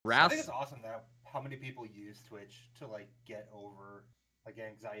I Wrath. think it's awesome that how many people use Twitch to like get over like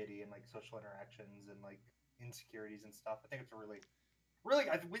anxiety and like social interactions and like insecurities and stuff. I think it's a really.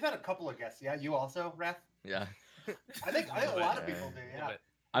 We've had a couple of guests. Yeah, you also, Wrath. Yeah. I think a Love lot it. of people do. Yeah. Love it.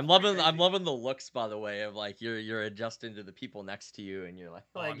 I'm It's pretty loving I'm crazy. loving the looks, by the way, of like you're adjusting to the people next to you and you're like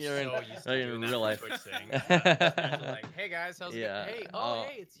Oh, I'm you're in, so used to in doing that real for life. Twitch thing. Yeah. Guys are like, hey guys, how's it Yeah. going? Hey, Oh,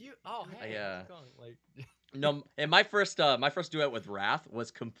 hey, it's you. Oh, hey, yeah. how's it going? Like, No, and my first duet with Wrath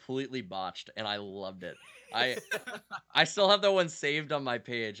was completely botched and I loved it. I still have that one saved on my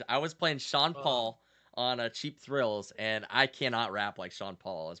page. I was playing Sean Oh. Paul on Cheap Thrills and I cannot rap like Sean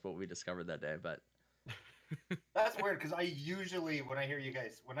Paul is what we discovered that day, but That's weird because I usually when I hear you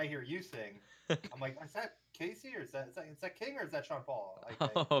sing, I'm like, is that Casey or is that King or is that Sean Paul?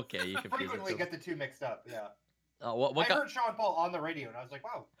 Like, I okay, you confuse frequently it. get the two mixed up. Yeah. What I heard Sean Paul on the radio and I was like,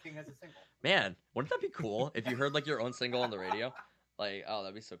 wow, King has a single. Man, wouldn't that be cool if you heard like your own single on the radio? Like, oh,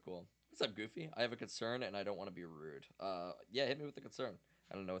 that'd be so cool. What's up, Goofy? I have a concern and I don't want to be rude. Yeah, hit me with the concern.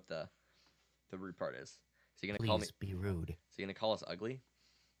 I don't know what the rude part is. Is he gonna call me? be rude. Is he gonna call us ugly?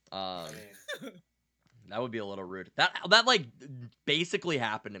 I mean, That would be a little rude. That like basically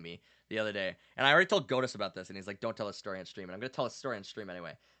happened to me the other day, and I already told Godus about this, and he's like, "Don't tell a story on stream." And I'm gonna tell a story on stream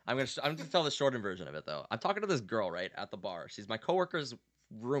anyway. I'm gonna tell the shortened version of it though. I'm talking to this girl right at the bar. She's my coworker's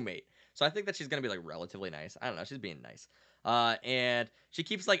roommate, so I think that she's gonna be like relatively nice. I don't know. She's being nice. And she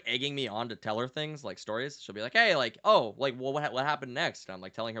keeps like egging me on to tell her things like stories. She'll be like, "Hey, like, oh, like, well, what happened next?" And I'm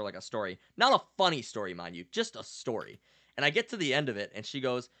like telling her like a story, not a funny story, mind you, just a story. And I get to the end of it, and she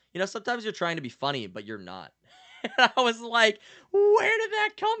goes, "You know, sometimes you're trying to be funny, but you're not." And I was like, "Where did that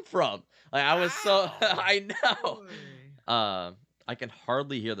come from?" Like, I was so I know. I can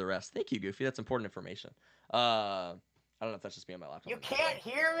hardly hear the rest. Thank you, Goofy. That's important information. I don't know if that's just me on my laptop. You can't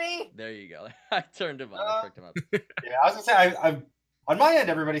hear me? There you go. I turned him on. I picked him up. yeah, I was gonna say I on my end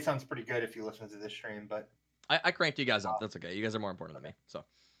everybody sounds pretty good if you listen to this stream, but I cranked you guys up. That's okay. You guys are more important than me. So,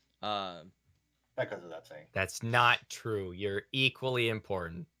 that goes without saying. That's not true. You're equally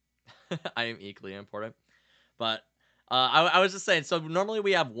important. I am equally important. But I was just saying, so normally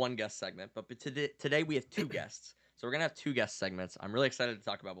we have one guest segment, but today we have two guests. So we're going to have two guest segments. I'm really excited to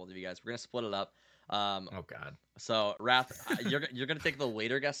talk about both of you guys. We're going to split it up. Oh, God. So, Wrath, you're going to take the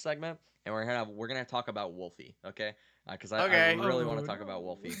later guest segment, and we're gonna talk about Wolfie, okay? Because I really want to talk about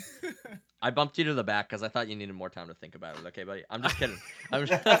Wolfie. I bumped you to the back because I thought you needed more time to think about it, okay, buddy? I'm just kidding.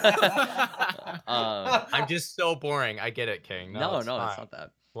 I'm just so boring. I get it, King. No, it's not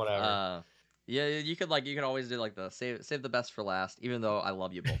that. Whatever. Yeah, you could always do like the save the best for last, even though I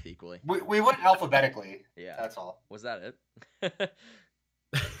love you both equally. We went alphabetically. Yeah, that's all. Was that it?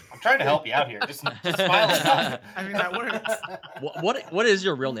 I'm trying to help you out here. Just smile and nod. I mean, that works. What is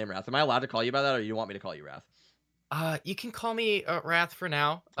your real name, Wrath? Am I allowed to call you by that, or you want me to call you Wrath? You can call me Wrath for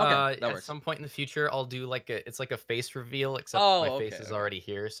now. Okay, that at works. some point in the future, I'll do like a face reveal, except my face is already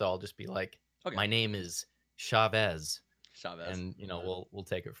here, so I'll just be like, my name is Chavez. And we'll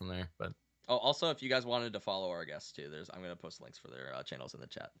take it from there. But also, if you guys wanted to follow our guests too, I'm gonna post links for their channels in the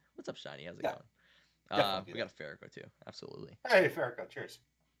chat. What's up, Shiny? How's it going? We got a Farrakhan too. Absolutely. Hey, Farrakhan. Cheers.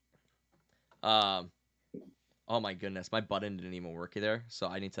 Oh my goodness, my button didn't even work there, so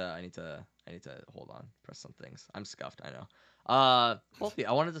I need to hold on, press some things. I'm scuffed, I know. Wolfie,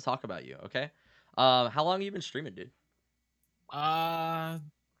 I wanted to talk about you, okay? How long have you been streaming, dude?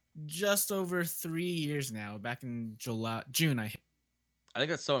 Just over 3 years now. Back in June, I think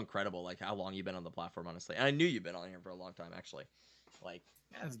that's so incredible, like how long you've been on the platform, honestly. And I knew you've been on here for a long time, actually. Like,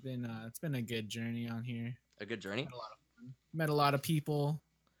 yeah, it's been a good journey on here. A good journey. Met a lot of people.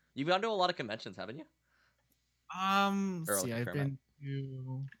 You've gone to a lot of conventions, haven't you? Let's see, I've been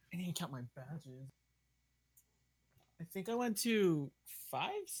to. I need to count my badges. I think I went to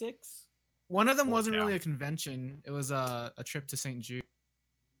 5, 6. One of them wasn't really a convention. It was a trip to St. Jude.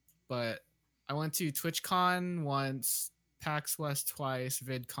 But I went to TwitchCon once, PAX West twice,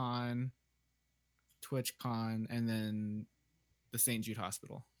 VidCon, TwitchCon, and then the St. Jude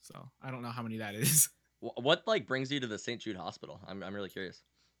Hospital. So I don't know how many that is. What like brings you to the St. Jude Hospital? I'm really curious.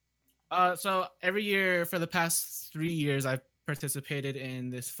 So every year for the past 3 years, I've participated in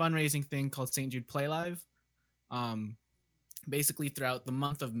this fundraising thing called St. Jude Play Live. Basically, throughout the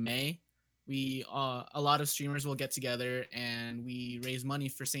month of May, we a lot of streamers will get together and we raise money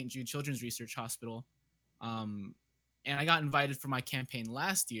for St. Jude Children's Research Hospital. And I got invited for my campaign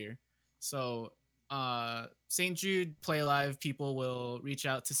last year. So St. Jude Play Live people will reach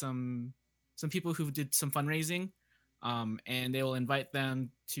out to some people who did some fundraising. And they will invite them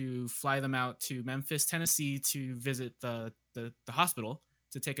to fly them out to Memphis, Tennessee to visit the hospital,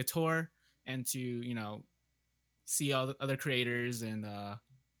 to take a tour and to, see all the other creators and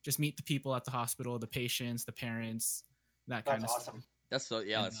just meet the people at the hospital, the patients, the parents, that kind of awesome. stuff. That's so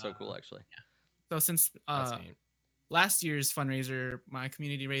that's so cool actually. Yeah. So since last year's fundraiser, my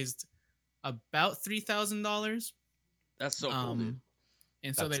community raised about $3,000. That's so cool, dude.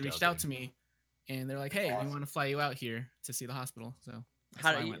 And so they reached out to me, and they're like, "Hey, we want to fly you out here to see the hospital." So that's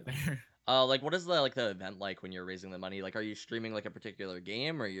why I went there. Like, what is the event like when you're raising the money? Like, are you streaming like a particular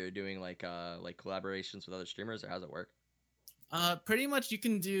game, or you're doing like collaborations with other streamers, or how's it work? Pretty much you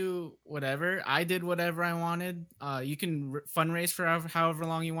can do whatever. I did whatever I wanted. You can fundraise for however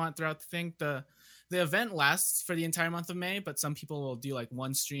long you want throughout the thing. The event lasts for the entire month of May, but some people will do like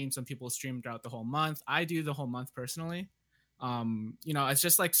one stream. Some people stream throughout the whole month. I do the whole month personally. It's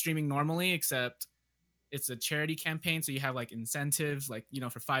just like streaming normally, except it's a charity campaign. So you have like incentives, like,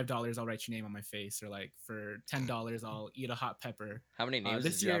 for $5, I'll write your name on my face, or like for $10, I'll eat a hot pepper. How many names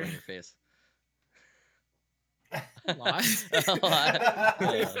did you have on your face? A lot.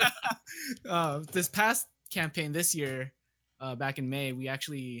 This past campaign this year, back in May, we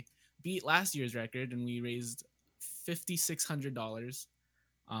actually beat last year's record, and we raised $5,600.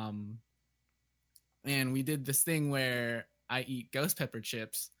 And we did this thing where I eat ghost pepper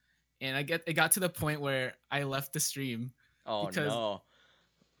chips, and it got to the point where I left the stream. Oh, because no.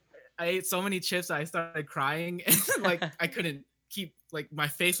 I ate so many chips that I started crying, and like I couldn't keep, like, my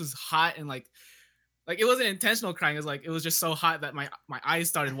face was hot, and like it wasn't intentional crying. It was like, it was just so hot that my eyes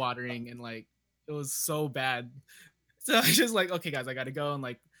started watering, and like it was so bad. So I was just like, okay guys, I gotta go and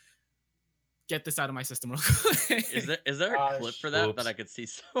like get this out of my system real quick. Is there a clip for that that I could see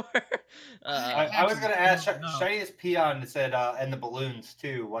somewhere? I was gonna ask. Shiniest Peon said, and the balloons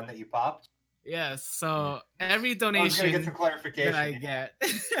too, one that you popped. Yeah, so every donation get some clarification. that I get,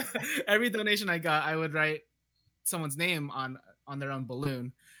 every donation I got, I would write someone's name on their own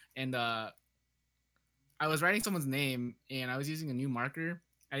balloon. And I was writing someone's name, and I was using a new marker.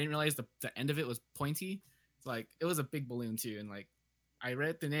 I didn't realize the end of it was pointy. It's like, it was a big balloon too, and like I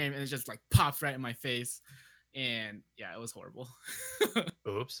read the name, and it just like popped right in my face, and yeah, it was horrible.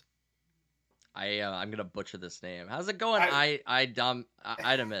 Oops. I'm gonna butcher this name. How's it going?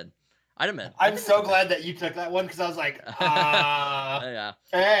 Idamid. I'm so glad that you took that one, because I was like, yeah.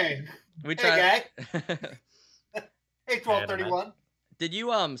 Hey, we tried. Hey, 1231. Did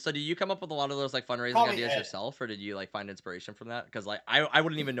you come up with a lot of those like fundraising ideas yourself, or did you like find inspiration from that? Because like I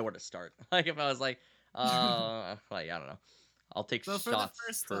wouldn't even know where to start. Like if I was like, like I don't know, I'll take shots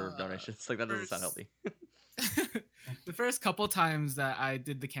for donations. Like that doesn't sound healthy. The first couple times that I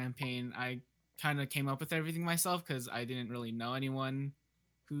did the campaign, I kind of came up with everything myself, because I didn't really know anyone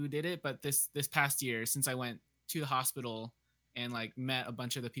who did it. But this past year, since I went to the hospital and like met a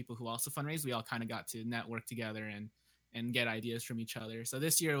bunch of the people who also fundraised, we all kind of got to network together and get ideas from each other. So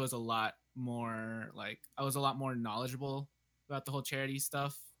this year was a lot more like, I was a lot more knowledgeable about the whole charity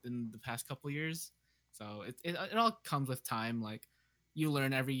stuff than the past couple years. So it all comes with time. Like you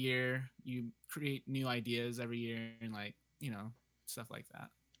learn every year, you create new ideas every year, and like, stuff like that.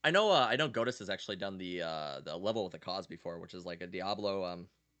 I know Godus has actually done the level with the cause before, which is like a Diablo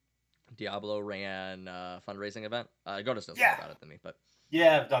ran fundraising event. Godus knows more about it than me, but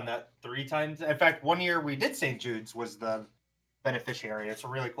yeah, I've done that 3 times. In fact, one year we did St. Jude's was the beneficiary. It's a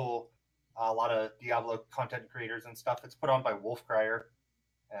really cool, a lot of Diablo content creators and stuff. It's put on by WolfieKD,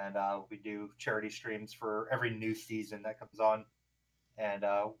 and we do charity streams for every new season that comes on. And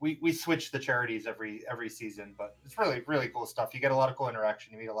we switch the charities every season, but it's really, really cool stuff. You get a lot of cool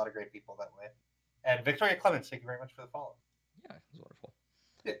interaction. You meet a lot of great people that way. And Victoria Clements, thank you very much for the follow. Yeah, it was wonderful.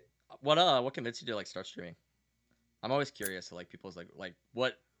 Yeah. What convinced you to like start streaming? I'm always curious to like people's like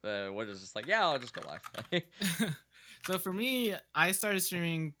what is just like, yeah, I'll just go live. So for me, I started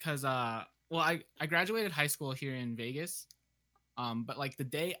streaming because I graduated high school here in Vegas, but like the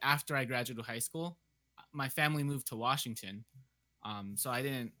day after I graduated high school, my family moved to Washington, so I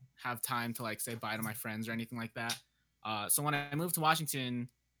didn't have time to like say bye to my friends or anything like that. So when I moved to Washington,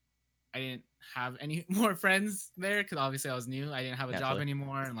 I didn't have any more friends there, because obviously I was new. I didn't have a job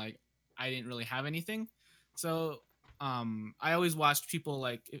anymore, and like I didn't really have anything. So I always watched people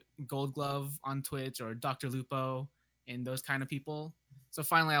like Gold Glove on Twitch or Dr. Lupo and those kind of people. So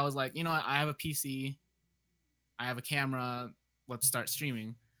finally I was like, you know what? I have a PC, I have a camera, let's start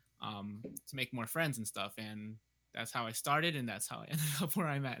streaming to make more friends and stuff. And that's how I started, and that's how I ended up where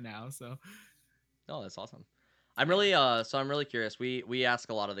I'm at now. So that's awesome. I'm really curious. We ask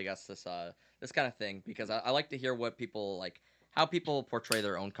a lot of the guests this kind of thing, because I like to hear what people like, how people portray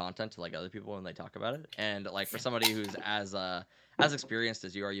their own content to like other people when they talk about it. And like for somebody who's as experienced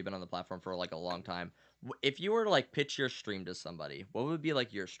as you are, you've been on the platform for like a long time. If you were to like pitch your stream to somebody, what would be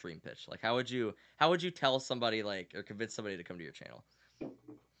like your stream pitch? Like how would you tell somebody like, or convince somebody to come to your channel?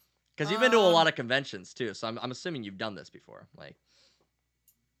 Because you've been to a lot of conventions too, so I'm assuming you've done this before. Like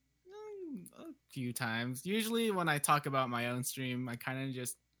a few times. Usually when I talk about my own stream, I kind of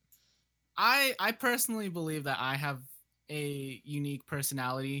just I personally believe that I have a unique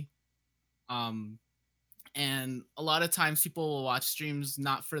personality. And a lot of times people will watch streams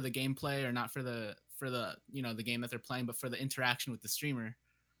not for the gameplay or not for the the game that they're playing, but for the interaction with the streamer.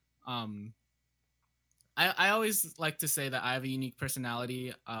 I always like to say that I have a unique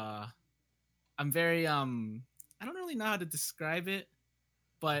personality. I'm very I don't really know how to describe it,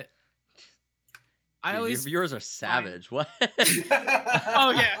 but I always your viewers are savage. What?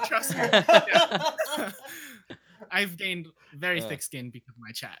 Oh yeah, trust me. Yeah. I've gained very thick skin because of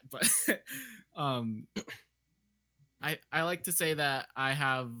my chat, but I like to say that I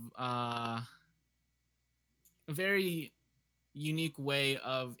have a very unique way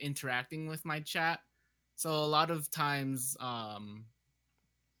of interacting with my chat. So a lot of times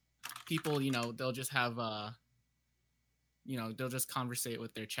people, they'll just have they'll just conversate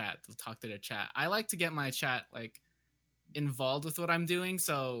with their chat, they'll talk to their chat. I like to get my chat like involved with what I'm doing.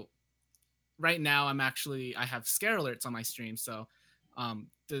 So right now I have scare alerts on my stream, so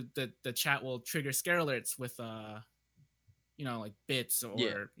the chat will trigger scare alerts with like bits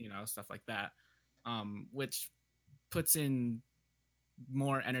or stuff like that, which puts in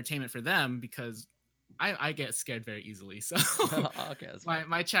more entertainment for them because I get scared very easily. So okay,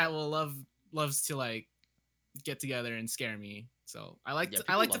 my chat will loves to like get together and scare me. So I like to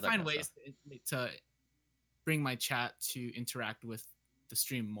find ways to bring my chat to interact with the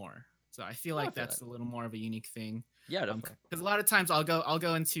stream more. So I feel like that's a little more of a unique thing. Yeah, definitely. Because a lot of times I'll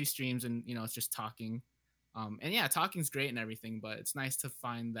go into streams and it's just talking, and yeah, talking's great and everything, but it's nice to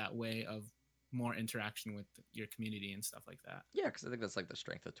find that way of more interaction with your community and stuff like that. Yeah, because I think that's like the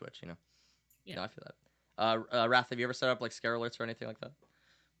strength of Twitch, Yeah, no, I feel that. Wrath, have you ever set up like scare alerts or anything like that?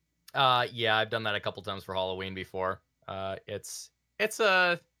 Yeah, I've done that a couple times for Halloween before. It's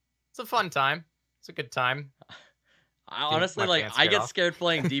a fun time. It's a good time. I honestly I get scared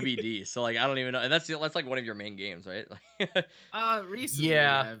playing DBD, so like I don't even know. And that's like one of your main games, right? Recently,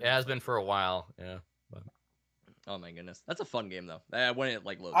 yeah, it has been for a while. Yeah. But... Oh my goodness, that's a fun game though. When it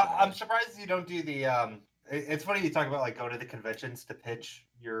like loads. I'm surprised you don't do the. It's funny you talk about like going to the conventions to pitch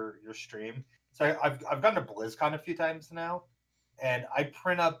your stream. So I've gone to BlizzCon a few times now, and I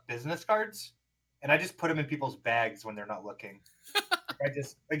print up business cards, and I just put them in people's bags when they're not looking. I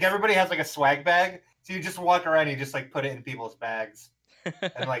just like everybody has like a swag bag, so you just walk around and you just like put it in people's bags,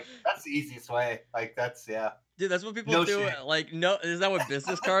 and like that's the easiest way. Like that's Dude, that's what people do. Shame. Like, no, is that what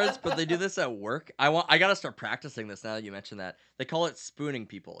business cards? But they do this at work. I gotta start practicing this now that you mentioned that. They call it spooning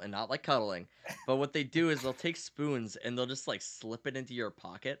people, and not like cuddling. But what they do is they'll take spoons and they'll just like slip it into your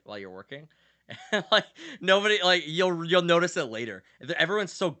pocket while you're working. Like nobody, like you'll notice it later.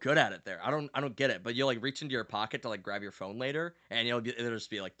 Everyone's so good at it there. I don't get it. But you'll like reach into your pocket to like grab your phone later, and it'll just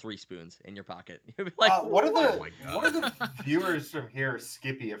be like 3 spoons in your pocket. You'll be like, what are the viewers from here?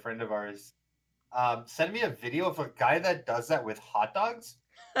 Skippy, a friend of ours, send me a video of a guy that does that with hot dogs.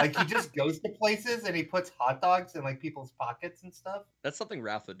 Like he just goes to places and he puts hot dogs in like people's pockets and stuff. That's something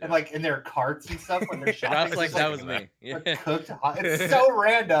Wrath would do. And like in their carts and stuff when they're shopping. Wrath's like, that was me. Yeah. Cooked hot. It's so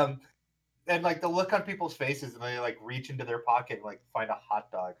random. And like the look on people's faces, and they like reach into their pocket and like find a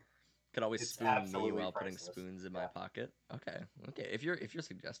hot dog. Could always spoon me while putting spoons in my pocket. Okay. If you're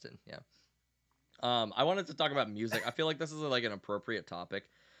suggesting, yeah. I wanted to talk about music. I feel like this is like an appropriate topic,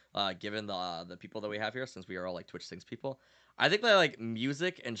 given the people that we have here, since we are all like Twitch Things people. I think that like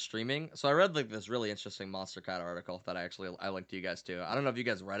music and streaming. So I read like this really interesting Monster Cat article that I linked to you guys too. I don't know if you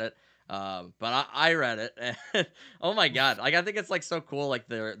guys read it. But I read it, and oh my god, like I think it's like so cool, like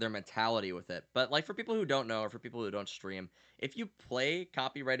their mentality with it. But like for people who don't know, or for people who don't stream, if you play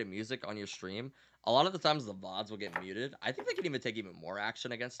copyrighted music on your stream, a lot of the times the VODs will get muted. I think they can even take even more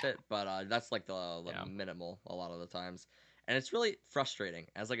action against it, but that's like the minimal a lot of the times, and it's really frustrating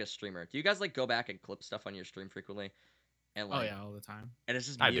as like a streamer. Do you guys like go back and clip stuff on your stream frequently? And like, all the time. And it's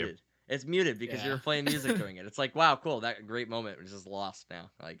just muted. It's muted because you're playing music during it. It's like, wow, cool. That great moment is just lost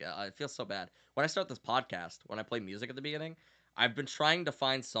now. Like, I feel so bad. When I start this podcast, when I play music at the beginning, I've been trying to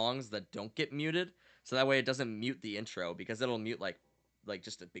find songs that don't get muted, so that way it doesn't mute the intro, because it'll mute like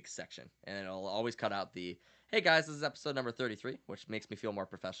just a big section, and it'll always cut out the, hey guys, this is episode number 33, which makes me feel more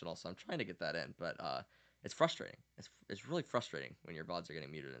professional. So I'm trying to get that in, but it's frustrating. It's really frustrating when your VODs are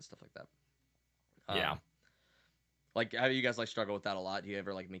getting muted and stuff like that. Yeah. Like, how do you guys like struggle with that a lot? Do you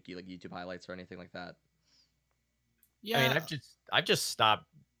ever like make like YouTube highlights or anything like that? Yeah, I mean, I've just stopped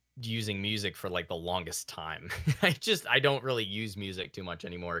using music for like the longest time. I don't really use music too much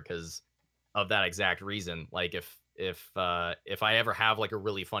anymore because of that exact reason. Like if if I ever have like a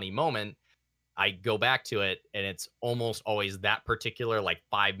really funny moment, I go back to it and it's almost always that particular like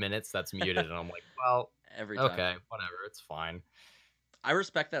 5 minutes that's muted, and I'm like, well, every time. Okay, whatever, it's fine. I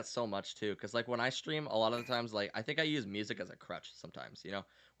respect that so much too, because like when I stream, a lot of the times, like I think I use music as a crutch sometimes, you know,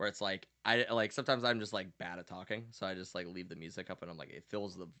 where it's like sometimes I'm just like bad at talking, so I just like leave the music up, and I'm like it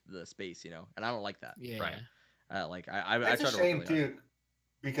fills the space, you know, and I don't like that. Yeah. Right. Like I It's try a to shame work really hard. too,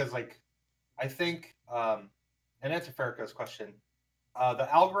 because like I think, and that's a Farrakhan's question. The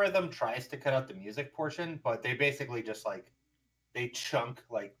algorithm tries to cut out the music portion, but they basically just like they chunk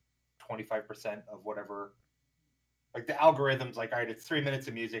like 25% of whatever. Like the algorithm's like, all right, it's 3 minutes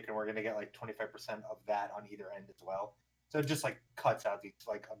of music, and we're gonna get like 25% of that on either end as well. So it just like cuts out these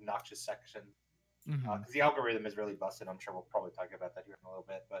like obnoxious sections because the algorithm is really busted. I'm sure we'll probably talk about that here in a little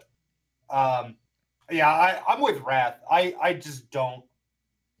bit, but yeah, I'm with Wrath. I just don't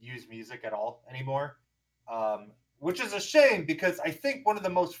use music at all anymore, which is a shame because I think one of the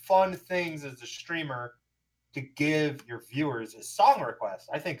most fun things as a streamer to give your viewers is song requests.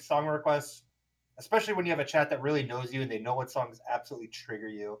 I think song requests, especially when you have a chat that really knows you and they know what songs absolutely trigger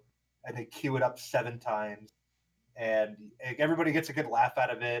you, and they queue it up 7 times, and everybody gets a good laugh out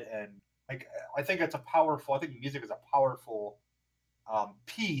of it. And like, I think it's a powerful. I think music is a powerful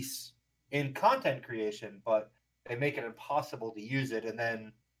piece in content creation, but they make it impossible to use it. And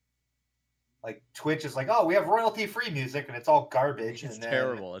then like Twitch is like, oh, we have royalty-free music, and it's all garbage. It's and then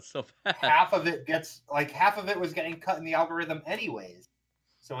terrible. It's so bad. half of it was getting cut in the algorithm anyways.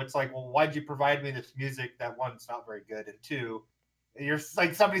 So it's like, well, why'd you provide me this music that one's not very good, and two, you're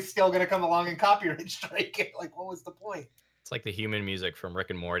like somebody's still gonna come along and copyright strike it. Like, what was the point? It's like the human music from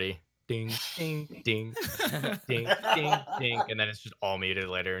Rick and Morty. Ding, ding, ding, ding, ding, ding, and then it's just all muted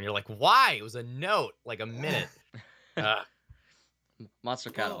later, and you're like, why? It was a note, like a minute. Monster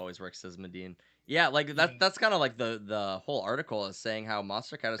Cat always works, says Medine. Yeah, like that's kind of like the whole article is saying how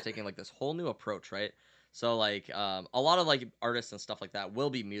Monster Cat is taking like this whole new approach, right? So like a lot of like artists and stuff like that will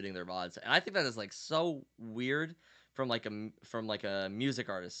be muting their VODs, and I think that is like so weird from like a music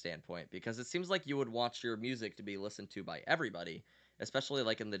artist standpoint, because it seems like you would want your music to be listened to by everybody, especially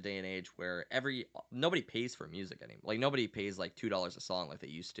like in the day and age where nobody pays for music anymore. Like nobody pays like $2 a song like they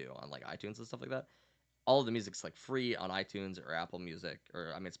used to on like iTunes and stuff like that. All of the music's like free on iTunes or Apple Music,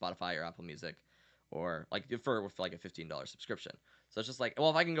 or I mean Spotify or Apple Music, or like for like a $15 subscription. So it's just like, well,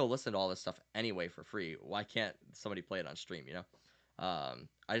 if I can go listen to all this stuff anyway for free, why can't somebody play it on stream? You know,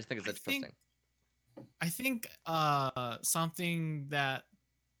 I just think it's interesting. I think something that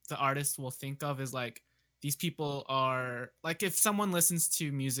the artist will think of is like, these people are like, if someone listens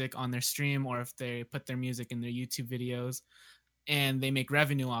to music on their stream, or if they put their music in their YouTube videos and they make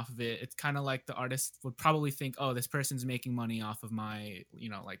revenue off of it, it's kind of like the artist would probably think, oh, this person's making money off of my,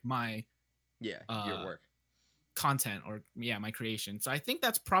 like my your work content, or my creation. So I think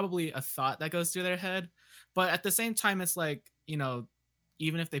that's probably a thought that goes through their head. But at the same time, it's like,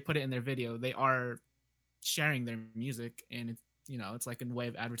 even if they put it in their video, they are sharing their music, and it's like a way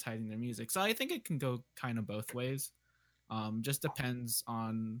of advertising their music. So I think it can go kind of both ways. Just depends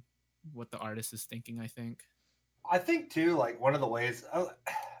on what the artist is thinking, I think too, like one of the ways,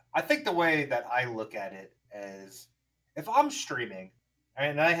 I think the way that I look at it is, if I'm streaming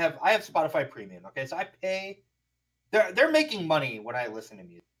and I have Spotify Premium, okay, so I pay, they're making money when I listen to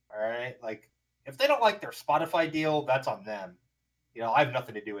music, all right? Like, if they don't like their Spotify deal, that's on them. I have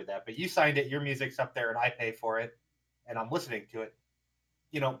nothing to do with that. But you signed it, your music's up there, and I pay for it, and I'm listening to it.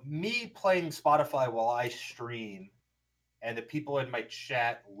 Me playing Spotify while I stream, and the people in my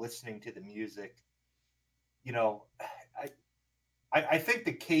chat listening to the music, I think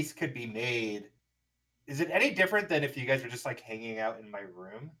the case could be made. Is it any different than if you guys were just like hanging out in my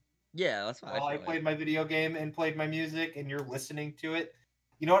room? Yeah, that's fine. While I played my video game and played my music, and you're listening to it.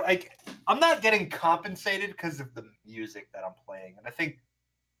 You know what? I'm not getting compensated because of the music that I'm playing, and I think,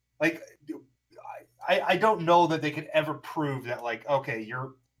 like, I don't know that they could ever prove that, like, okay,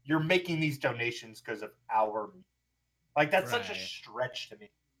 you're making these donations because of our, like, that's such a stretch to me.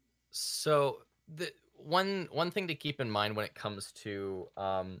 So the one thing to keep in mind when it comes to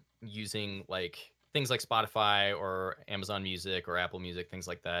using like things like Spotify or Amazon Music or Apple Music, things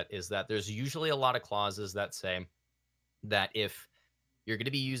like that, is that there's usually a lot of clauses that say that if you're going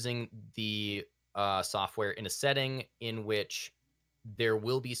to be using the software in a setting in which there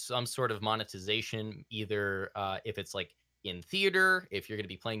will be some sort of monetization, either if it's like in theater, if you're going to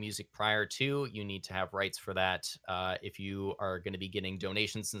be playing music prior to, you need to have rights for that. If you are going to be getting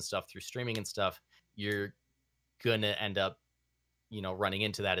donations and stuff through streaming and stuff, you're going to end up, running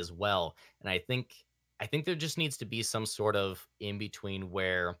into that as well. And I think there just needs to be some sort of in between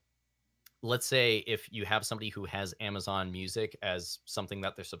where let's say if you have somebody who has Amazon Music as something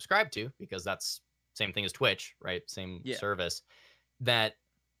that they're subscribed to, because that's same thing as Twitch, right? Same Yeah. service, that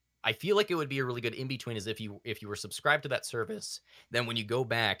I feel like it would be a really good in between is if you were subscribed to that service, then when you go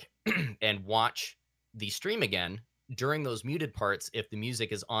back and watch the stream again during those muted parts, if the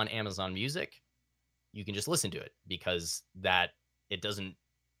music is on Amazon Music, you can just listen to it because that it doesn't.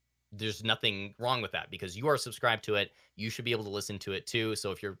 There's nothing wrong with that because you are subscribed to it. You should be able to listen to it too.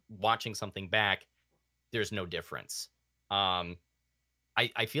 So if you're watching something back, there's no difference.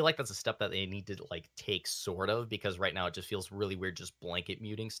 I feel like that's a step that they need to like take sort of because right now it just feels really weird just blanket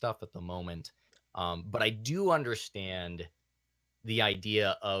muting stuff at the moment. But I do understand the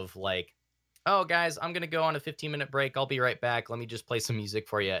idea of like, oh guys, I'm gonna go on a 15-minute break. I'll be right back. Let me just play some music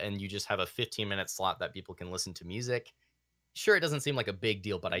for you, and you just have a 15-minute slot that people can listen to music. Sure, it doesn't seem like a big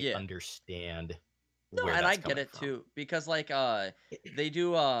deal, but I Yeah. understand. No, where and that's I get coming it from. too because like they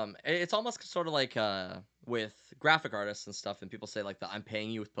do it's almost sort of like with graphic artists and stuff and people say like the I'm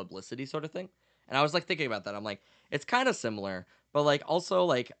paying you with publicity sort of thing. And I was like thinking about that. I'm like it's kind of similar, but like also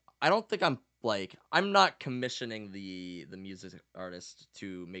like I don't think I'm not commissioning the music artist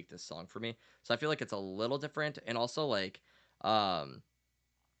to make this song for me. So I feel like it's a little different and also like um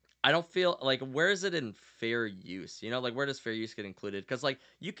I don't feel like where is it in fair use? You know, like where does fair use get included? Because like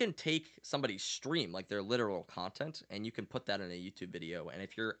you can take somebody's stream, like their literal content, and you can put that in a YouTube video, and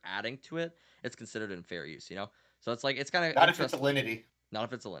if you're adding to it, it's considered in fair use. You know, so it's like it's kind of Not if it's interesting. Alinity. Not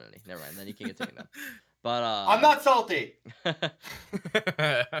if it's Alinity. Never mind. Then you can get taken down. But I'm not salty.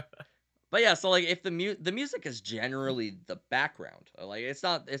 But yeah, so like if the music is generally the background, like it's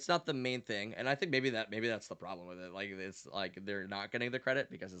not the main thing, and I think maybe that's the problem with it. Like it's like they're not getting the credit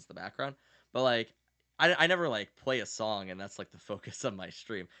because it's the background. But like I never like play a song and that's like the focus of my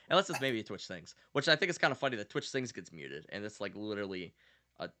stream, unless it's maybe Twitch things, which I think is kind of funny that Twitch things gets muted, and it's like literally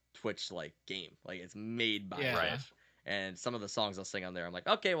a Twitch like game, like it's made by Yeah. Twitch, and some of the songs I'll sing on there, I'm like,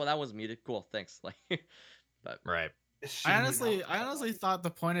 okay, well that was muted, cool, thanks, like, but Right. I honestly thought the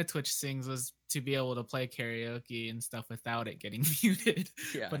point of Twitch Sings was to be able to play karaoke and stuff without it getting muted.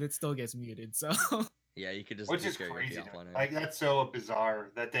 Yeah. But it still gets muted. So yeah, you could just Which do is karaoke crazy. offline, yeah. Like that's so bizarre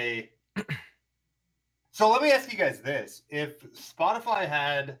that they. So let me ask you guys this: if Spotify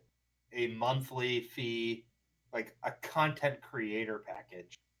had a monthly fee, like a content creator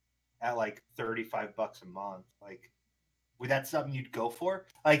package, at like $35 a month, like would that something you'd go for?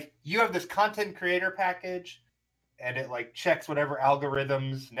 Like you have this content creator package, and it like checks whatever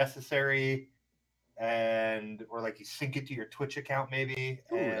algorithms necessary, and or like you sync it to your Twitch account maybe,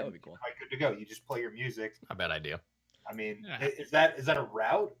 Ooh, and that would be cool. you're good to go. You just play your music. Not a bad idea. I mean, Yeah. is that a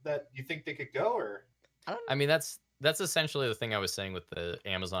route that you think they could go, or? I mean, that's essentially the thing I was saying with the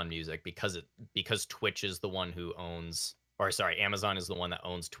Amazon Music because Twitch is the one who owns, or sorry, Amazon is the one that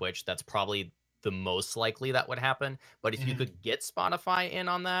owns Twitch. That's probably the most likely that would happen. But if you could get Spotify in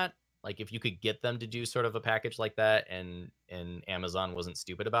on that, like if you could get them to do sort of a package like that, and Amazon wasn't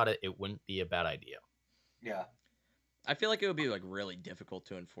stupid about it, it wouldn't be a bad idea. Yeah. I feel like it would be like really difficult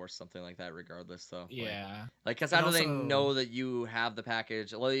to enforce something like that, regardless. Though, yeah. like because And how do they also- know that you have the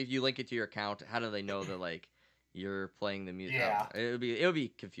package? Well, if you link it to your account, how do they know that like you're playing the music? Yeah. It would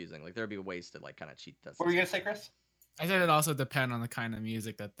be confusing. Like there'd be ways to like kind of cheat that. What were you gonna say, Chris? I said it also depend on the kind of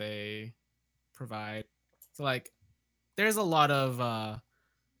music that they provide. So like there's a lot of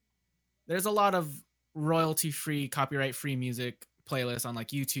royalty free, copyright free music playlists on like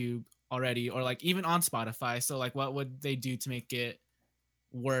YouTube already, or like even on Spotify. So like what would they do to make it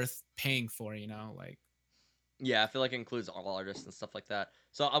worth paying for, you know? Like Yeah, I feel like it includes all artists and stuff like that.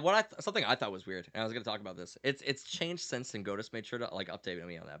 So something I thought was weird, and I was gonna talk about this. It's changed since, and Godus made sure to like update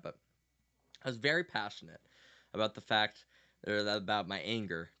me on that. But I was very passionate about the fact about my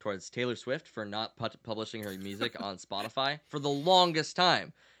anger towards Taylor Swift for not publishing her music on Spotify for the longest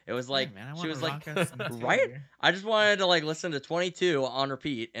time. It was like man, I she wanna was like, rock us some right? Taylor. I just wanted to like listen to 22 on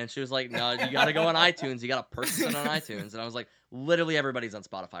repeat, and she was like, "No, you got to go on iTunes. You got to purchase it on iTunes." And I was like, "Literally everybody's on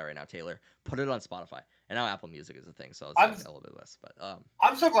Spotify right now, Taylor. Put it on Spotify." And now Apple Music is a thing, so it's like a little bit less. But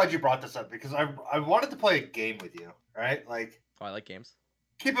I'm so glad you brought this up because I wanted to play a game with you, right? Like, oh, I like games.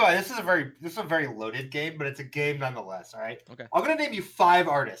 keep in mind this is a very loaded game, but it's a game nonetheless. All right. Okay. I'm gonna name you 5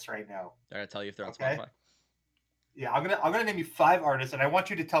 artists right now. They're gonna tell you if they're on Okay. Spotify. Yeah, I'm gonna name you 5 artists, and I want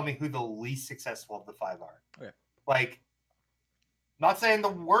you to tell me who the least successful of the 5 are. Okay. Like, not saying the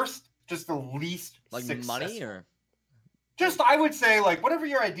worst, just the least Like successful. money or Just I would say like whatever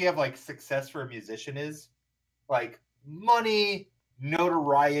your idea of like success for a musician is, like money,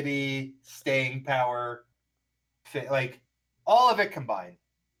 notoriety, staying power, like all of it combined.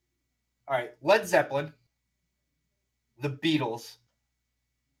 All right, Led Zeppelin, the Beatles,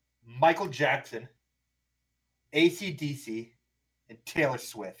 Michael Jackson, AC/DC, and Taylor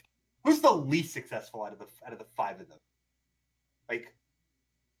Swift. Who's the least successful out of the five of them? Like,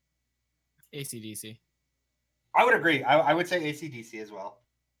 AC/DC. I would agree. I would say AC/DC as well.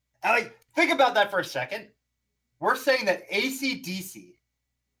 And like, think about that for a second. We're saying that AC/DC,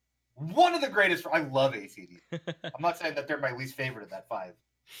 one of the greatest. I love AC/DC. I'm not saying that they're my least favorite of that five.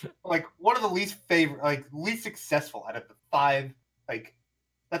 Like, one of the least favorite, like least successful out of the five. Like,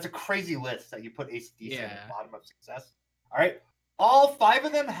 that's a crazy list that you put AC/DC at the bottom of success. All right, all five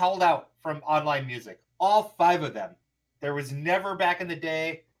of them held out from online music. All five of them. There was never back in the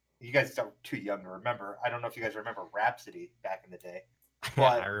day. You guys are too young to remember. I don't know if you guys remember Rhapsody back in the day.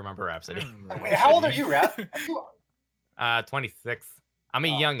 But I remember Rhapsody. Wait, how old are you, Raph? 26. I'm a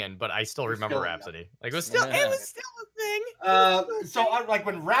youngin, but I still remember still Rhapsody. Like, it was still a thing. So like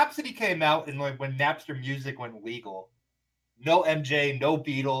when Rhapsody came out and like when Napster Music went legal, no MJ, no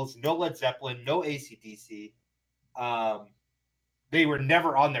Beatles, no Led Zeppelin, no AC/DC. They were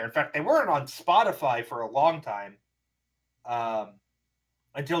never on there. In fact, they weren't on Spotify for a long time.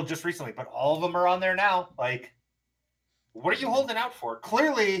 Until just recently, but all of them are on there now. Like, what are you holding out for?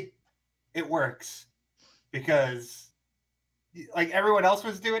 Clearly, it works because, like, everyone else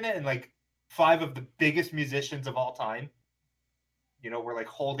was doing it, and like five of the biggest musicians of all time, were like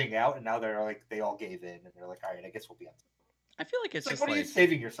holding out, and now they're like they all gave in, and they're like, all right, I guess we'll be on. I feel like it's just what are you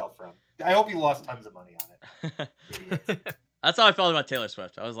saving yourself from? I hope you lost tons of money on it. That's how I felt about Taylor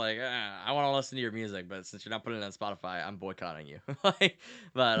Swift. I was like, I want to listen to your music, but since you're not putting it on Spotify, I'm boycotting you.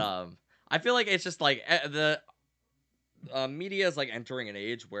 I feel like it's just like the media is like entering an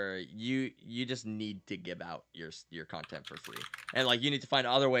age where you just need to give out your content for free, and like you need to find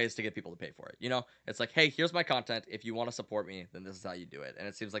other ways to get people to pay for it. It's like, hey, here's my content. If you want to support me, then this is how you do it. And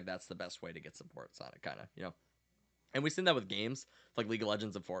it seems like that's the best way to get support on it, kind of, And we've seen that with games like League of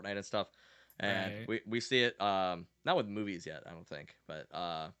Legends and Fortnite and stuff. And we see it not with movies yet, I don't think, but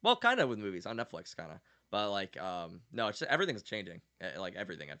well, kind of with movies on Netflix, kind of, but like no, it's just, everything's changing, like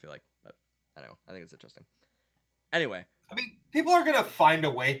everything. I feel like, but I don't know, I think it's interesting. Anyway, I mean, people are gonna find a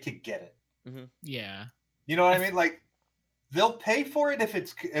way to get it. Mm-hmm. Yeah, you know what I mean. Like, they'll pay for it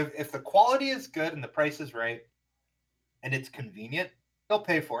if the quality is good and the price is right, and it's convenient. They'll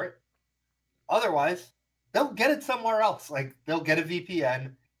pay for it. Otherwise, they'll get it somewhere else. Like, they'll get a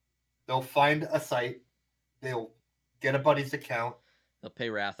VPN. They'll find a site. They'll get a buddy's account. They'll pay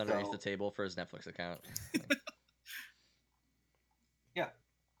Wrath underneath the table for his Netflix account. Yeah.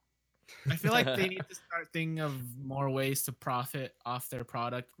 I feel like they need to start thinking of more ways to profit off their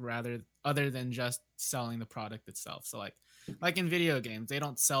product other than just selling the product itself. So like in video games, they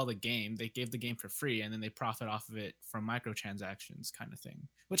don't sell the game. They give the game for free and then they profit off of it from microtransactions kind of thing.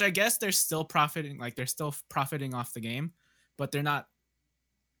 Which I guess they're still profiting off the game, but they're not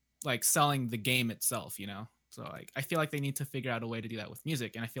like selling the game itself, So like I feel like they need to figure out a way to do that with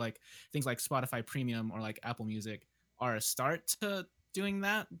music, and I feel like things like Spotify Premium or like Apple Music are a start to doing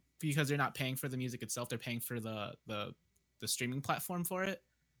that because they're not paying for the music itself, they're paying for the streaming platform for it.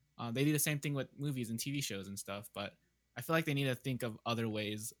 They do the same thing with movies and TV shows and stuff, but I feel like they need to think of other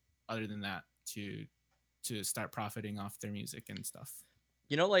ways other than that to start profiting off their music and stuff.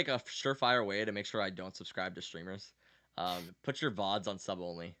 Like a surefire way to make sure I don't subscribe to streamers, put your VODs on sub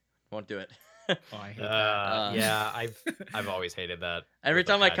only. Won't do it. Oh, I hate that. Yeah, I've always hated that. Every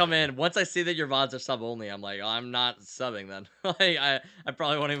time I come in, once I see that your VODs are sub only, I'm like, oh, I'm not subbing then. Like, I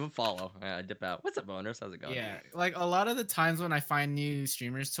probably won't even follow. I dip out. What's up, boners? How's it going? Yeah, like a lot of the times when I find new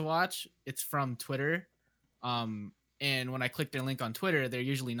streamers to watch, it's from Twitter. And when I click their link on Twitter, they're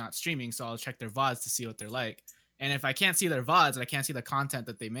usually not streaming, so I'll check their VODs to see what they're like. And if I can't see their VODs and I can't see the content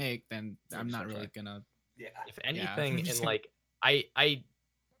that they make, then I'm not really gonna. Yeah. If anything, and like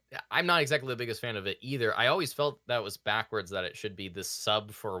I'm not exactly the biggest fan of it either. I always felt that was backwards, that it should be the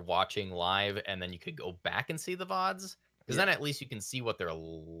sub for watching live and then you could go back and see the VODs, because then at least you can see what they're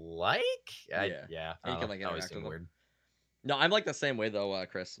like. Yeah. And you can like interact with them. Weird. No, I'm like the same way though,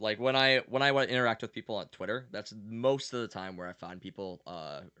 Chris. Like when I interact with people on Twitter, that's most of the time where I find people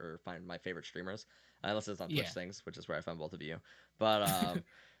or find my favorite streamers, unless it's on Twitch things, which is where I found both of you. But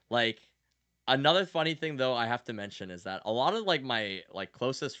like another funny thing though I have to mention is that a lot of like my like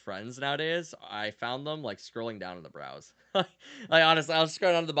closest friends nowadays, I found them like scrolling down in the browse. Like honestly, I'll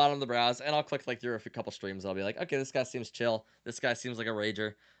scroll down to the bottom of the browse and I'll click like through a couple streams. I'll be like, okay, this guy seems chill. This guy seems like a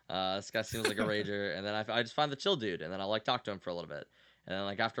rager. This guy seems like a rager. And then I just find the chill dude, and then I'll like talk to him for a little bit. And then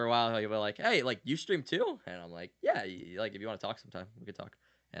like after a while he'll be like, hey, like you stream too? And I'm like, yeah, like if you want to talk sometime, we could talk.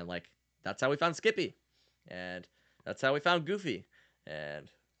 And like that's how we found Skippy, and that's how we found Goofy, and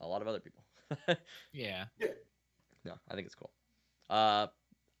a lot of other people. Yeah. No, I think it's cool.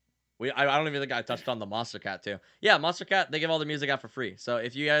 I don't even think I touched on the Monster Cat too. Yeah, Monster Cat, they give all the music out for free. So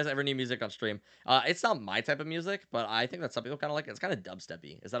if you guys ever need music on stream, it's not my type of music, but I think that some people kind of like it. It's kind of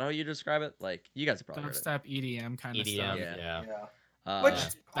dubsteppy. Is that how you describe it? Like you guys have probably heard it. Dubstep, EDM kind of EDM, stuff. yeah. Which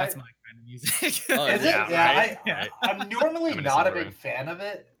That's my kind of music. Oh, is it? Yeah, Yeah, right. I'm normally I'm in a not a similar big fan of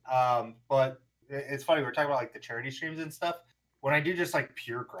it. But it's funny, we're talking about like the charity streams and stuff. When I do just like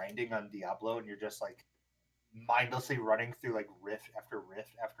pure grinding on Diablo and you're just like mindlessly running through like riff after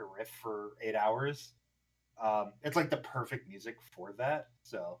riff after riff for 8 hours, it's like the perfect music for that.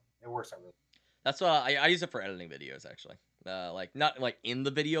 So it works out really. That's I use it for editing videos actually. Like not like in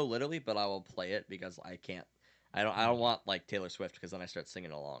the video literally, but I will play it because I can't. I don't want like Taylor Swift because then I start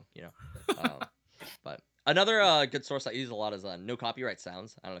singing along, you know. But another good source I use a lot is No Copyright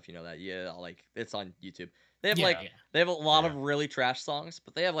Sounds. I don't know if you know that. Yeah, like it's on YouTube. They have they have a lot of really trash songs,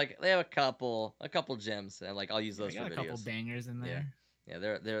 but they have a couple gems, and like I'll use those for got a videos. couple bangers in there. Yeah,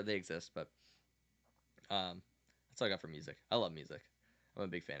 they exist, but that's all I got for music. I love music. I'm a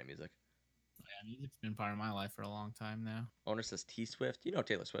big fan of music. Yeah, music's been part of my life for a long time now. Owner says T Swift. You know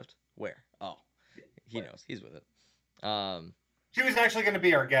Taylor Swift? Where? Oh, he knows. He's with it. She was actually going to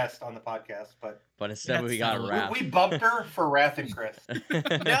be our guest on the podcast, but instead we got Wrath. We bumped her for Wrath and Chris. No,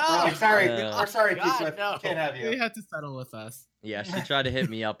 We're sorry, God, T-Swift, no. can't have They you. had to settle with us. Yeah, she tried to hit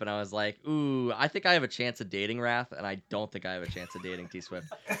me up, and I was like, "Ooh, I think I have a chance of dating Wrath, and I don't think I have a chance of dating T Swift."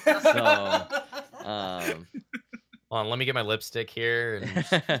 So, Hold on, let me get my lipstick here and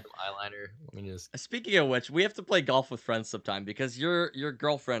some eyeliner. Let me just. Speaking of which, we have to play Golf with Friends sometime because your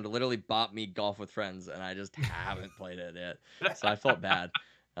girlfriend literally bought me Golf with Friends, and I just haven't played it yet. So I felt bad.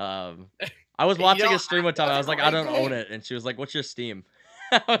 I was watching a stream one time. I was like, I don't own it, and she was like, "What's your Steam?"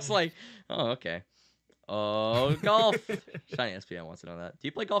 I was like, "Oh, okay." Oh, golf. Shiny SPM wants to know that. Do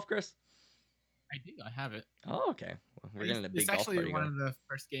you play golf, Chris? I do. I have it. Oh, okay. Well, we're getting a big It's golf actually party one going. of the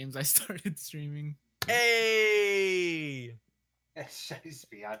first games I started streaming. Hey. Shiny's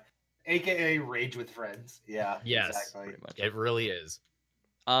Beyond, aka Rage with Friends. Yeah, Yes. exactly. Pretty much. It really is.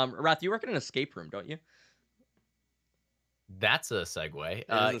 Wrath, you work in an escape room, don't you? That's a segue. It is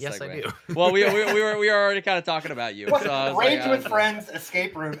a Yes, I segue. do. Well, we were already kind of talking about you. What, So I was Rage like, with Friends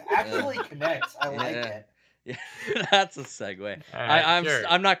escape room actually connects. I like Yeah. it. Yeah, that's a segue. All right, sure.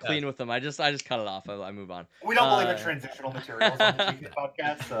 I'm not Yeah. clean with them. I just cut it off. I move on. We don't believe in Uh, transitional materials on the TV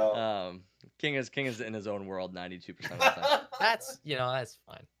podcast, so King is in his own world 92% of the time. That's that's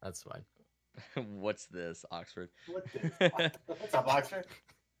fine. That's fine. What's this, Oxford? What's up, Oxford?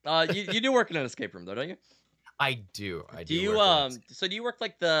 You do work in an escape room though, don't you? I do. Do you work in so do you work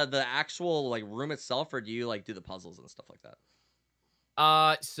like the actual like room itself, or do you like do the puzzles and stuff like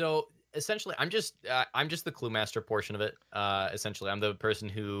that? So essentially, I'm just the clue master portion of it. Essentially, I'm the person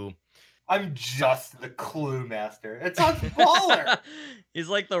who. I'm just the clue master. It sounds baller. He's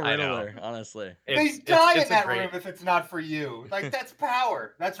like the I know. Riddler, honestly. They die in it's a that great- room if it's not for you. Like that's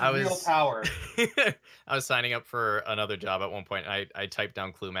power. That's I real was- power. I was signing up for another job at one point. And I typed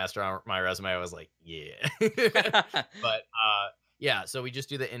down clue master on my resume. I was like, yeah. But yeah. So we just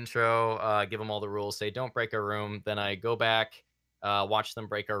do the intro, give them all the rules, say don't break a room. Then I go back, watch them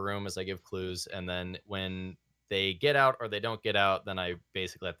break our room as I give clues, and then when they get out or they don't get out, then I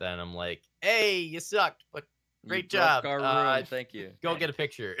basically at the end I'm like, hey, you sucked, but You great broke job. our room, thank you. Go get a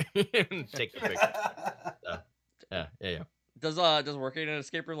picture. Take the picture. Yeah. Does working in an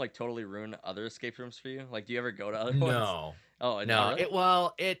escape room like totally ruin other escape rooms for you? Like, do you ever go to other ones? No. Oh No,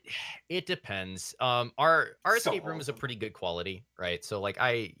 really? it depends. Our So escape room is a wholesome. pretty good quality, right? So like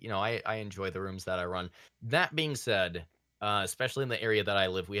I enjoy the rooms that I run. That being said, especially in the area that I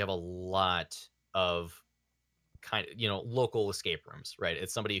live, we have a lot of kind of local escape rooms, right?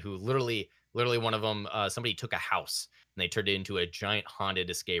 It's somebody who literally one of them, somebody took a house and they turned it into a giant haunted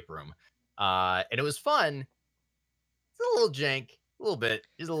escape room, and it was fun. It's a little jank, a little bit,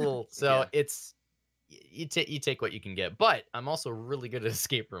 just a little. So Yeah. it's you take what you can get. But I'm also really good at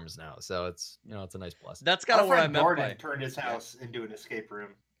escape rooms now, so it's it's a nice plus. That's kind Our of where friend I'm at. Gordon turned his house into an escape room.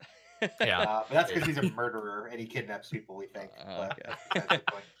 Yeah. But that's because he's a murderer and he kidnaps people, we think. But Okay. that's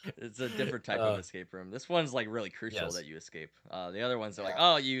the point. It's a different type of escape room. This one's like really crucial Yes. that you escape. The other ones are like,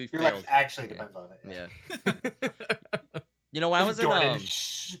 Yeah. oh, you Your failed. life actually Yeah. depends on it. Yeah. You know, when I was in Gordon,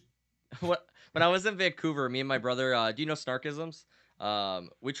 shh. when I was in Vancouver, me and my brother, do you know Snarkisms?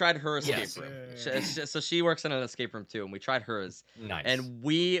 We tried her escape Yes. room. Yeah. So she works in an escape room too, and we tried hers, Nice. and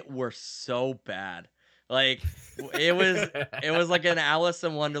we were so bad. Like it was like an Alice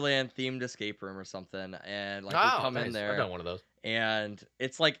in Wonderland themed escape room or something, and like we come in nice. there, I've done one of those. and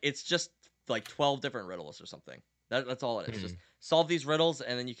it's just like 12 different riddles or something. That's all it is. Just solve these riddles,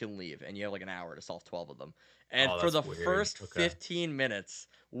 and then you can leave, and you have like an hour to solve 12 of them. And Oh, for the that's weird. first Okay. 15 minutes,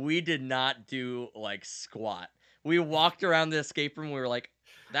 we did not do like squat. We walked around the escape room. We were like,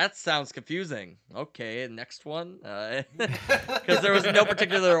 that sounds confusing. Okay, next one. Because there was no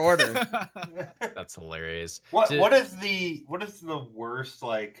particular order. That's hilarious. What is the worst,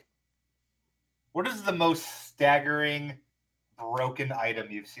 like, what is the most staggering broken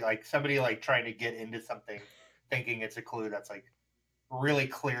item you've seen? Like somebody like trying to get into something thinking it's a clue that's like really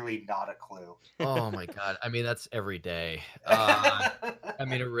clearly not a clue. Oh my god. I mean, that's every day. I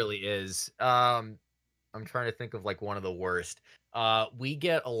mean, it really is. I'm trying to think of like one of the worst. We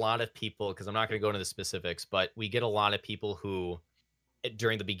get a lot of people, because I'm not going to go into the specifics, but we get a lot of people who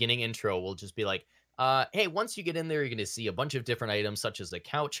during the beginning intro will just be like, hey, once you get in there, you're going to see a bunch of different items, such as a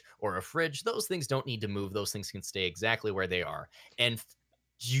couch or a fridge. Those things don't need to move. Those things can stay exactly where they are. And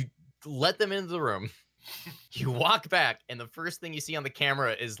you let them into the room. You walk back, and the first thing you see on the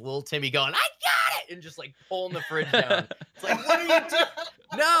camera is little Timmy going, I got it! And just like pulling the fridge down. It's like, what are you doing?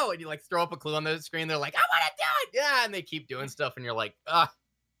 No! And you like throw up a clue on the screen. They're like, I want to do it! Yeah! And they keep doing stuff, and you're like,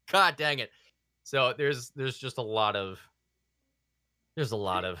 god dang it. So there's just a lot of There's a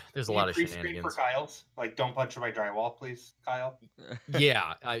lot of shenanigans. For Kyle's, like, don't punch my drywall, please, Kyle.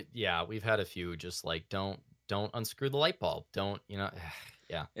 Yeah, we've had a few just like don't unscrew the light bulb. Don't,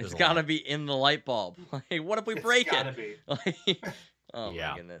 yeah. It's gotta be in the light bulb. Like, what if we break It's gotta it? be. Like, oh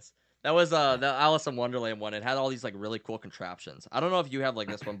my goodness. That was the Alice in Wonderland one. It had all these like really cool contraptions. I don't know if you have like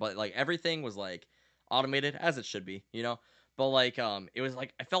this one, but like everything was like automated as it should be, But like it was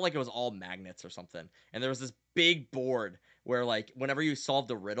like I felt like it was all magnets or something. And there was this big board where like whenever you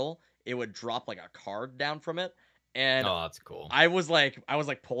solved a riddle, it would drop like a card down from it. And oh, that's cool. I was like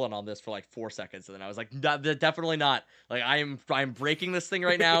pulling on this for like 4 seconds, and then I was like, definitely not. Like I'm breaking this thing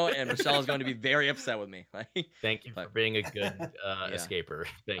right now, and Michelle is going to be very upset with me. Like, thank you for being a good escaper.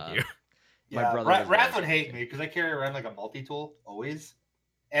 Thank you. My brother Wrath would hate me because I carry around like a multi-tool always,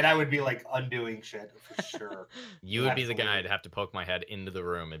 and I would be like undoing shit for sure. You would be the guy to have to poke my head into the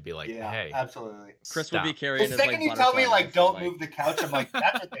room and be like, hey, absolutely. Chris stop. would be carrying. The second you tell me like don't move the couch, I'm like,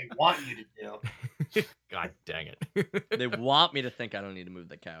 that's what they want you to do. God dang it. They want me to think I don't need to move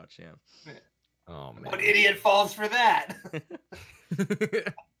the couch. Yeah. Oh man. What idiot falls for that?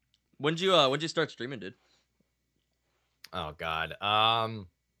 When'd you start streaming, dude? Oh God. One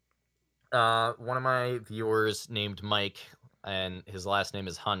of my viewers named Mike, and his last name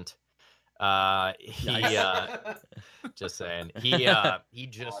is Hunt. Just saying. He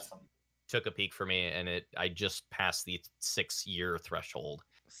just awesome. took a peek for me, and I just passed the 6-year threshold.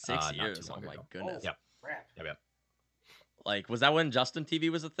 6 years. Oh my goodness. Yep. Yep. Like, was that when Justin TV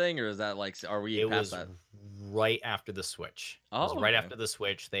was a thing, or is that like, are we past that? Right after the switch. It was right after the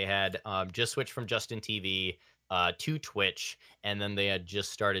switch. They had just switched from Justin TV to Twitch, and then they had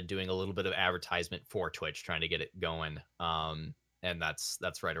just started doing a little bit of advertisement for Twitch, trying to get it going. And that's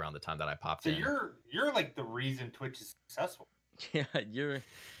right around the time that I popped in. So you're like the reason Twitch is successful. Yeah, you're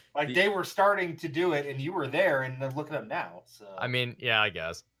like they were starting to do it, and you were there, and then look at them now. So I mean, yeah, I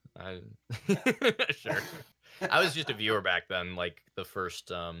guess. Sure. I was just a viewer back then, like the first,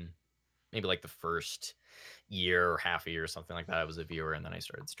 maybe like the first year or half a year or something like that. I was a viewer, and then I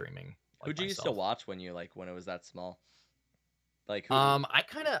started streaming. Like, who'd you used to watch when it was that small? Like, I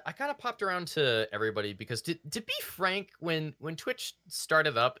kind of popped around to everybody because to be frank, when Twitch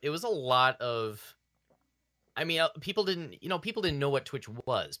started up, it was a lot of, I mean, people didn't know what Twitch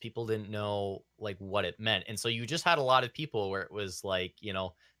was. People didn't know like what it meant. And so you just had a lot of people where it was like,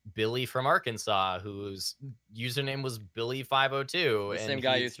 Billy from Arkansas, whose username was Billy502. The same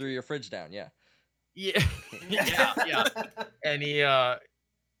guy who threw your fridge down. Yeah. Yeah. yeah. And he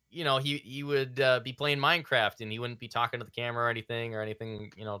would be playing Minecraft, and he wouldn't be talking to the camera or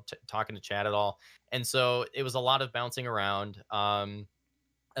anything, talking to chat at all. And so it was a lot of bouncing around.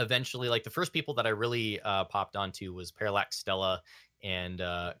 Eventually, like the first people that I really popped onto was Parallax Stella, and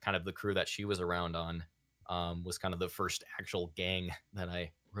kind of the crew that she was around on was kind of the first actual gang that I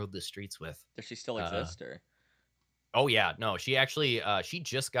rode the streets with. Does she still exist, or? Oh yeah, no, she actually she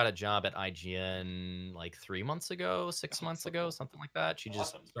just got a job at IGN like 3 months ago, 6 months ago, something like that. She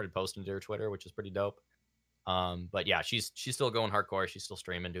just started posting to her Twitter, which is pretty dope. But yeah, she's still going hardcore. She's still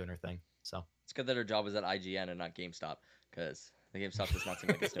streaming, doing her thing. So it's good that her job was at IGN and not GameStop, because the GameStop does not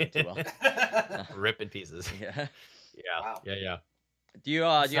seem like it's doing too well. Rip in pieces. Yeah. Yeah. Wow. Yeah. Do you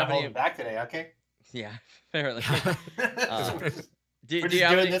have any back today? Okay. Yeah, apparently. We're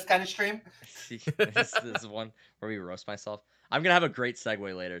just doing this kind of stream. This is one where we roast myself. I'm gonna have a great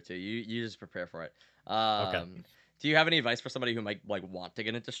segue later too. You just prepare for it. Okay. Do you have any advice for somebody who might like want to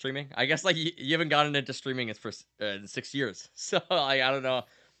get into streaming? I guess like you haven't gotten into streaming for 6 years, so like, I don't know.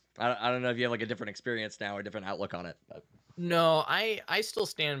 I don't know if you have like a different experience now or a different outlook on it. But. No, I still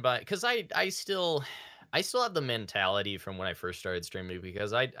stand by, because I still have the mentality from when I first started streaming,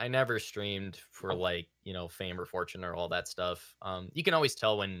 because I never streamed for like, you know, fame or fortune or all that stuff. You can always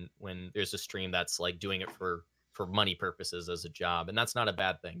tell when there's a stream that's like doing it for money purposes as a job, and that's not a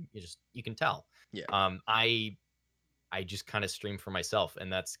bad thing. You can tell. Yeah. I just kind of stream for myself,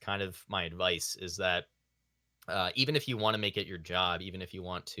 and that's kind of my advice, is that even if you want to make it your job, even if you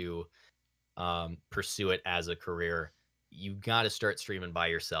want to pursue it as a career, you got to start streaming by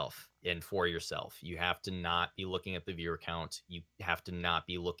yourself and for yourself. You have to not be looking at the viewer count. You have to not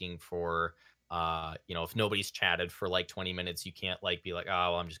be looking for, you know, if nobody's chatted for like 20 minutes, you can't like be like,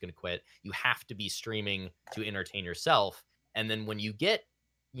 oh, well, I'm just going to quit. You have to be streaming to entertain yourself. And then when you get,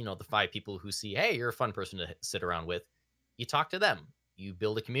 you know, the 5 people who see, hey, you're a fun person to sit around with, you talk to them. You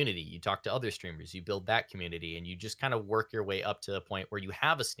build a community. You talk to other streamers. You build that community, and you just kind of work your way up to a point where you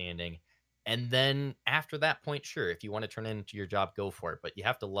have a standing. And then after that point, sure, if you want to turn it into your job, go for it. But you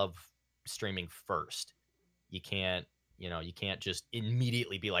have to love streaming first. You can't just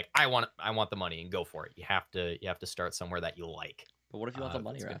immediately be like, I want the money and go for it. You have to start somewhere that you like. But what if you want the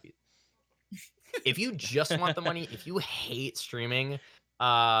money, right? If you just want the money, if you hate streaming,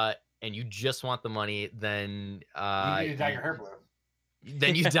 and you just want the money, then you need to dye your hair blue.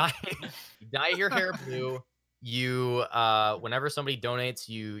 Then you dye your hair blue. You whenever somebody donates,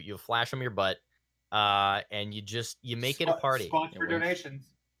 you flash them your butt, and you make it a party. Sponsor donations.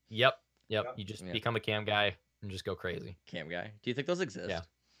 Yep. You just become a cam guy and just go crazy. Cam guy. Do you think those exist? Yeah.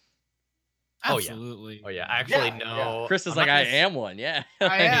 Absolutely. Oh yeah. Actually, no. Yeah. Chris is like, I am one. Yeah.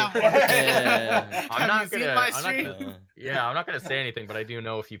 I am. Yeah. I'm not gonna say anything, but I do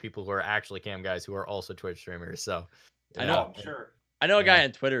know a few people who are actually cam guys who are also Twitch streamers. So I know. I'm sure. I know a guy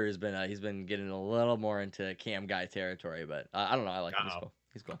on Twitter who's been he's been getting a little more into cam guy territory, but I don't know. I like him.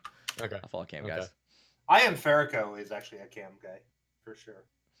 He's cool. Okay. I follow cam guys. I am Farrakho is actually a cam guy for sure.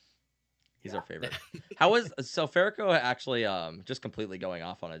 He's our favorite. So Farrakho actually just completely going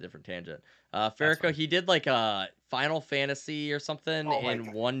off on a different tangent. Farrakho, he did like a Final Fantasy or something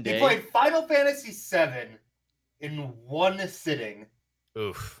in one day. He played Final Fantasy VII in one sitting.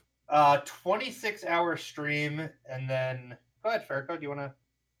 Oof. 26-hour stream, and then go ahead, Farrakho. Do you want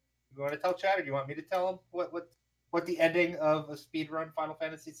to tell Chad, or do you want me to tell him what the ending of a speedrun Final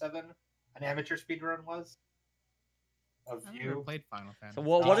Fantasy VII, an amateur speedrun was? Of I've you never played Final Fantasy.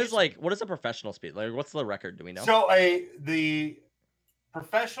 So what is a professional speed? Like, what's the record? Do we know? So the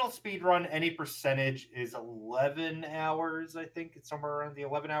professional speedrun, any percentage is 11 hours. I think it's somewhere around the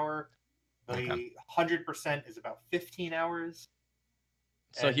 11 hour. The 100% is about 15 hours.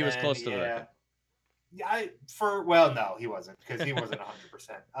 So he was close to the record. Yeah, no, he wasn't, because he wasn't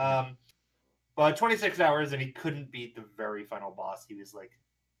 100%. But 26 hours, and he couldn't beat the very final boss. He was like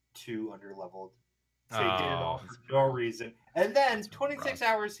 2 under leveled. So he did it all for no reason. And then 26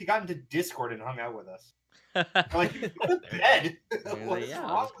 hours, he got into Discord and hung out with us. Like, he was dead. What's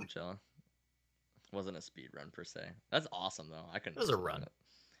wrong? I'm chilling. Wasn't a speed run per se. That's awesome though. I couldn't. It was a run.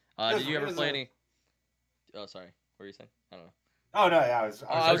 Did you ever play any? Oh, sorry. What were you saying? I don't know. Oh no, yeah,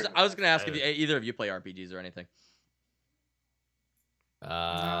 I was gonna ask if either of you play RPGs or anything. No,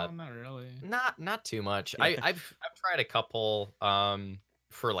 not really. Not too much. I've tried a couple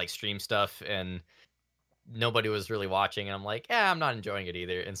for like stream stuff, and nobody was really watching, and I'm like, yeah, I'm not enjoying it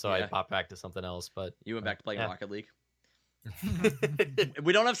either, and so I popped back to something else. But you went back to playing Rocket League.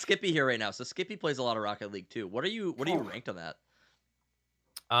 We don't have Skippy here right now, so Skippy plays a lot of Rocket League too. What are you ranked on that?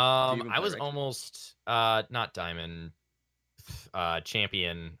 I was almost not diamond,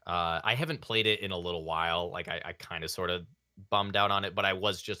 champion. I haven't played it in a little while. Like I kind of sort of bummed out on it, but I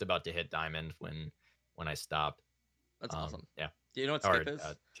was just about to hit diamond when I stopped. That's awesome. Yeah. Do you know what Skip is?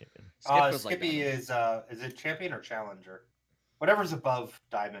 Champion. Skippy is it champion or challenger? Whatever's above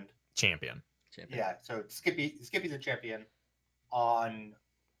diamond. Champion. Yeah, so Skippy's a champion on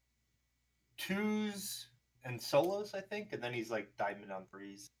 2s and solos, I think, and then he's like diamond on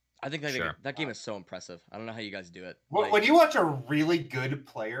 3s. I think that game is so impressive. I don't know how you guys do it. When you watch a really good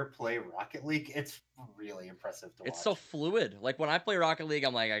player play Rocket League, it's really impressive to watch. It's so fluid. Like when I play Rocket League,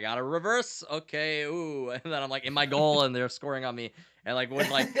 I'm like, I gotta reverse, okay, ooh, and then I'm like in my goal, and they're scoring on me. And like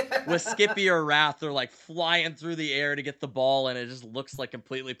with Skippy or Wrath, they're like flying through the air to get the ball, and it just looks like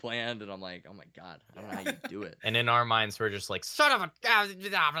completely planned. And I'm like, oh my god, I don't know how you do it. And in our minds, we're just like, son of a,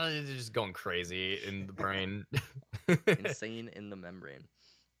 just going crazy in the brain, insane in the membrane.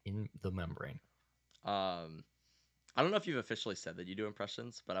 In the membrane. I don't know if you've officially said that you do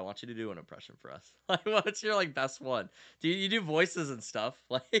impressions, but I want you to do an impression for us. Like, what's your like best one? Do you do voices and stuff?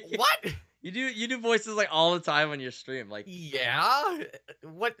 Like, What? you do voices like all the time on your stream. Like, Yeah.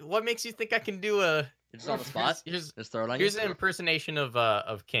 What makes you think I can do a? you're just on the spot. Here's Just throw it on here's you. an impersonation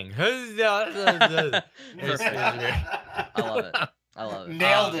of King. I love it. I love it.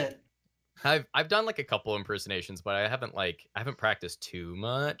 Nailed it. I've done like a couple impersonations, but I haven't practiced too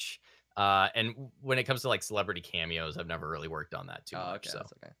much. And when it comes to like celebrity cameos, I've never really worked on that too Oh, much. okay, So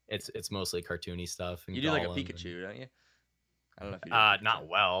that's okay. it's mostly cartoony stuff. And You do like a Gollum Pikachu, don't you? I don't know if you do. not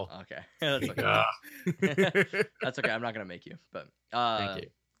well. Okay, that's okay. Yeah. That's okay. I'm not gonna make you, but Thank you.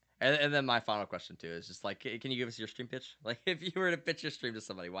 And then my final question too is just like, can you give us your stream pitch? Like, if you were to pitch your stream to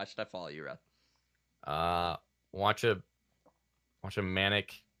somebody, why should I follow you, Wrath? Watch a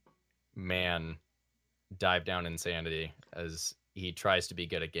manic man dive down insanity as he tries to be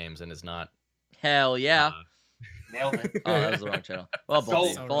good at games and is not. Hell yeah! Nailed it. Oh, that was the wrong channel. Well, both. of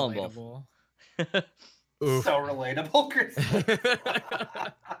you. So Follow them both. relatable. Oof. So relatable, Chris.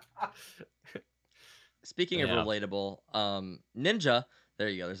 Speaking of Yeah. relatable, Ninja. There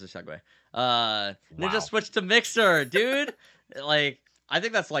you go. There's a segue. Wow. Ninja switched to Mixer, dude. Like, I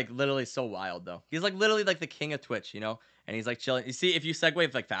think that's like literally so wild though. He's like literally like the king of Twitch, you know. And he's like chilling. You see, if you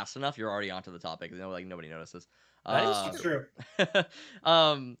segue like fast enough, you're already onto the topic. You know, like nobody notices. That is True.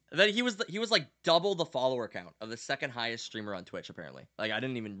 Then he was like double the follower count of the second highest streamer on Twitch apparently. Like I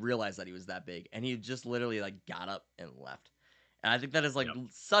didn't even realize that he was that big, and he just literally like got up and left. And I think that is like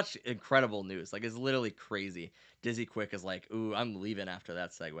such incredible news. Like it's literally crazy. Dizzy Quick is like, ooh, I'm leaving after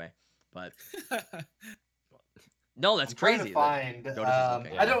that segue. But no, that's I'm trying crazy. to find. Notice is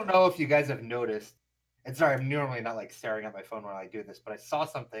okay. I don't know if you guys have noticed. And sorry, I'm normally not like staring at my phone when I do this, but I saw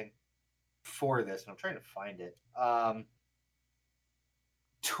something for this, and I'm trying to find it.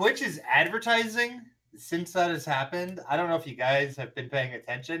 Twitch is advertising since that has happened. I don't know if you guys have been paying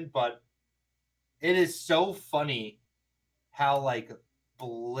attention, but it is so funny how like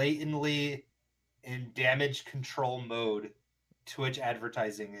blatantly in damage control mode Twitch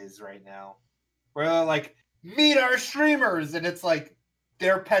advertising is right now. Where they're like, meet our streamers, and it's like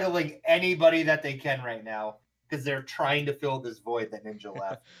they're peddling anybody that they can right now because they're trying to fill this void that Ninja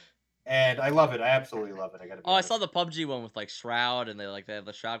left. And I love it. I absolutely love it. I gotta. Oh, I saw the PUBG one with like Shroud, and they have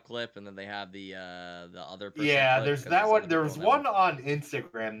the Shroud clip, and then they have the other person. Yeah, clip, there's 'cause that there's one. other There people was in that one on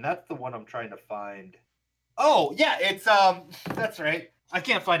Instagram. That's the one I'm trying to find. Oh yeah, it's That's right. I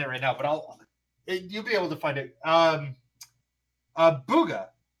can't find it right now, but you'll be able to find it. Booga,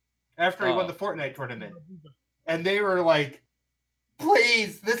 after he won the Fortnite tournament, and they were like,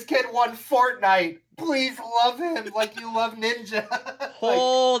 "Please, this kid won Fortnite. Please love him like you love Ninja."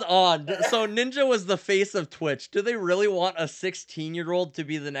 Hold on. So Ninja was the face of Twitch. Do they really want a 16-year-old to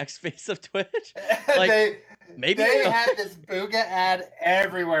be the next face of Twitch? Like, maybe they had this Booga ad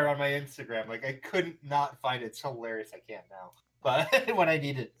everywhere on my Instagram. Like I couldn't not find it. It's hilarious. I can't now, but when I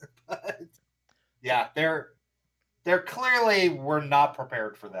need it, but yeah, they're clearly were not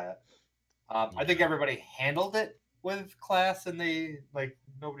prepared for that. I think everybody handled it with class, and they like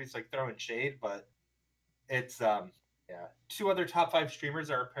nobody's like throwing shade, but it's yeah. 2 other top 5 streamers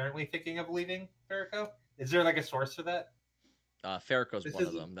are apparently thinking of leaving Farrakhan. Is there like a source for that? Farrakhan's one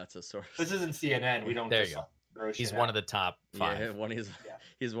of them. That's a source. This isn't CNN. We don't. There just you go. throw He's shit one out. of the top 5. Yeah,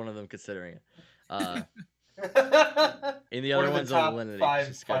 he's one of them considering it. And the One other of the one's top eliminated. 5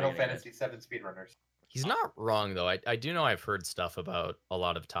 Just Final cutting it. Fantasy 7 speedrunners. He's not wrong though. I do know I've heard stuff about a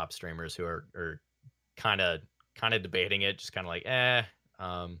lot of top streamers who are kind of debating it, just kind of like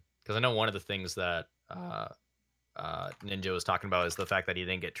because I know one of the things that Ninja was talking about is the fact that he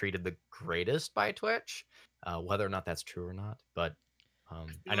didn't get treated the greatest by Twitch, whether or not that's true or not. But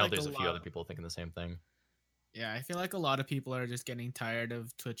I know like there's a a few lot- other people thinking the same thing. Yeah, I feel like a lot of people are just getting tired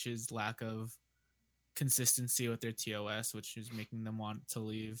of Twitch's lack of consistency with their TOS, which is making them want to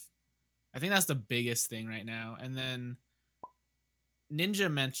leave. I think that's the biggest thing right now. And then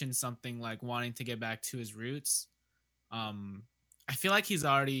Ninja mentioned something like wanting to get back to his roots. I feel like he's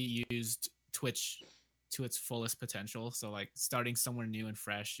already used Twitch to its fullest potential. So like starting somewhere new and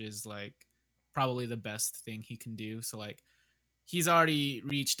fresh is like probably the best thing he can do. So like he's already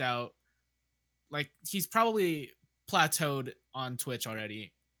reached out. Like he's probably plateaued on Twitch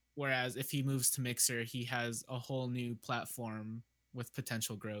already. Whereas if he moves to Mixer, he has a whole new platform with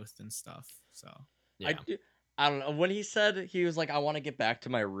potential growth and stuff. So Yeah. I don't know. When he said he was like, I want to get back to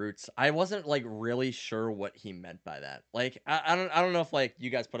my roots, I wasn't like really sure what he meant by that. Like, I don't know if like you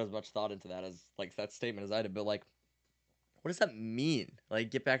guys put as much thought into that as like that statement as I did, but like, what does that mean? Like,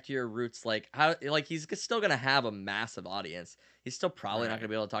 get back to your roots. Like, how? Like, he's still gonna have a massive audience. He's still probably not Right. gonna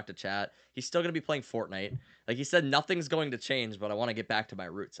be able to talk to chat. He's still gonna be playing Fortnite. Like he said, nothing's going to change, but I want to get back to my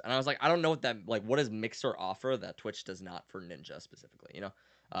roots. And I was like, I don't know what that like. What does Mixer offer that Twitch does not for Ninja specifically? You know,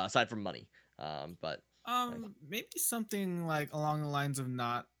 aside from money. But Maybe something like along the lines of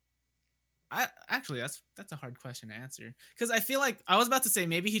not. I actually that's a hard question to answer because I feel like I was about to say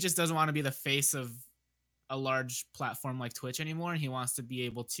maybe he just doesn't want to be the face of a large platform like Twitch anymore, and he wants to be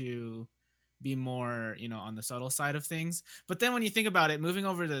able to be more, on the subtle side of things. But then when you think about it, moving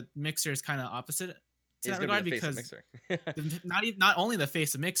over to Mixer is kind of opposite to he's that gonna regard be the face of because Mixer. not only the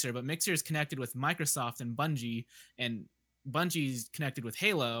face of Mixer, but Mixer is connected with Microsoft and Bungie's connected with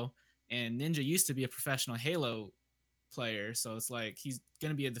Halo, and Ninja used to be a professional Halo player, so it's like he's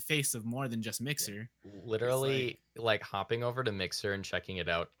gonna be the face of more than just Mixer. Literally, like hopping over to Mixer and checking it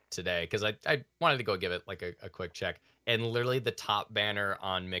out today because I wanted to go give it like a quick check, and literally the top banner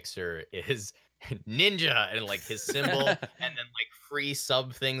on Mixer is Ninja and like his symbol, and then like free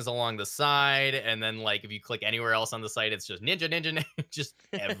sub things along the side, and then like if you click anywhere else on the site, it's just Ninja, just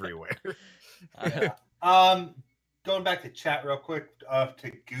everywhere. Yeah. Going back to chat real quick,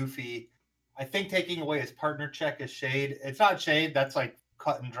 to Goofy. I think taking away his partner check is shade. It's not shade. That's like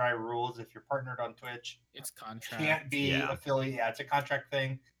cut and dry rules. If you're partnered on Twitch, It's contract. can't be Yeah. affiliate. Yeah, it's a contract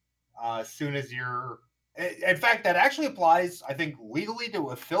thing. As soon as you're, in fact, that actually applies, I think, legally to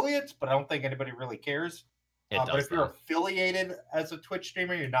affiliates, but I don't think anybody really cares. But if you're affiliated as a Twitch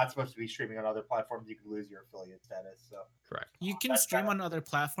streamer, you're not supposed to be streaming on other platforms. You can lose your affiliate status. So Correct. You can stream on other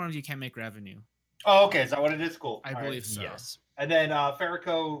platforms. You can't make revenue. Oh, okay. Is that what it is? Cool. I All believe right. so. Yes. And then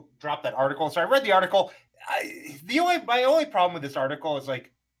Farrakho dropped that article. So I read the article. My only problem with this article is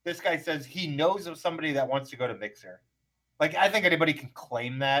like this guy says he knows of somebody that wants to go to Mixer. Like I think anybody can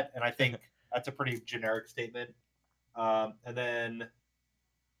claim that, and I think that's a pretty generic statement. And then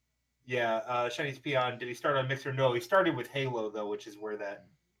Shiny's Peon, did he start on Mixer? No, he started with Halo though, which is where that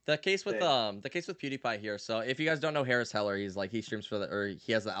The case with thing. the case with PewDiePie here. So if you guys don't know Harris Heller, he's like he streams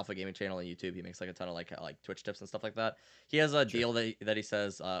he has the Alpha Gaming channel on YouTube. He makes like a ton of like Twitch tips and stuff like that. He has a deal that he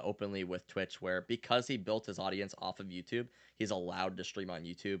says openly with Twitch where because he built his audience off of YouTube, he's allowed to stream on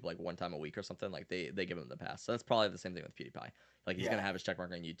YouTube like one time a week or something. Like they give him the pass. So that's probably the same thing with PewDiePie. Like he's gonna have his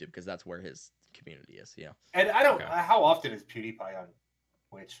checkmark on YouTube because that's where his community is. And I don't. How often is PewDiePie on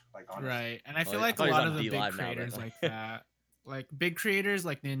Twitch? Like honestly? Right, and I feel Well, like I a thought lot he of was the on big DLive now, creators but- like that, like big creators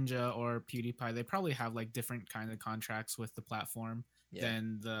like Ninja or PewDiePie, they probably have like different kind of contracts with the platform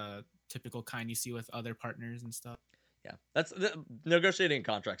than the typical kind you see with other partners and stuff. Yeah, that's negotiating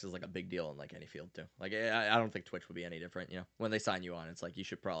contracts is like a big deal in like any field too. Like I don't think Twitch would be any different. When they sign you on, it's like you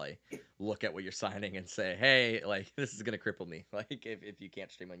should probably look at what you're signing and say, hey, like this is gonna cripple me. Like if you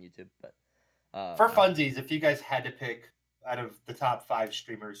can't stream on YouTube. But for funsies, if you guys had to pick out of the top 5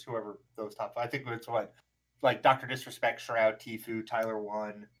 streamers, whoever those top 5, I think it's like Dr. Disrespect, Shroud, Tfue, Tyler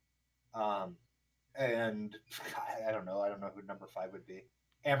One, and I don't know who number 5 would be.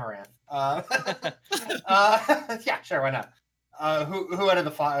 Amaranth. Yeah, sure, why not? Who out of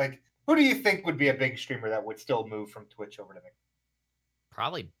the 5? Like, who do you think would be a big streamer that would still move from Twitch over to Mixer?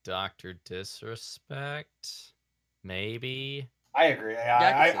 Probably Dr. Disrespect. Maybe. I agree.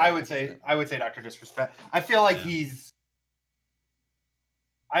 I would say Dr. Disrespect. I feel like he's.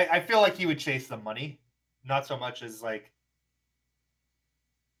 I feel like he would chase the money, not so much as like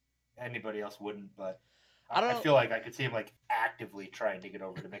anybody else wouldn't, but I feel like I could see him like actively trying to get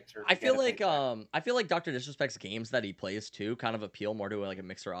over to Mixer. I feel like Dr. Disrespect's games that he plays too kind of appeal more to like a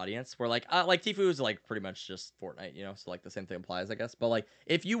Mixer audience. Where like Tfue is like pretty much just Fortnite, so like the same thing applies, I guess. But like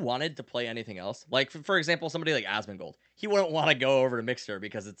if you wanted to play anything else, like for example, somebody like Asmongold, he wouldn't want to go over to Mixer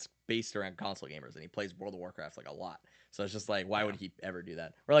because it's based around console gamers and he plays World of Warcraft like a lot. So it's just like why would he ever do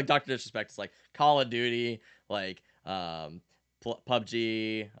that? Or like Dr. Disrespect is like Call of Duty, like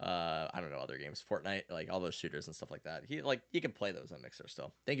PUBG, I don't know, other games, Fortnite, like all those shooters and stuff like that. He can play those on Mixer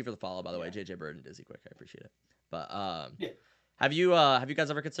still. Thank you for the follow, by the way, JJ Bird and Dizzy Quick. I appreciate it. But have you guys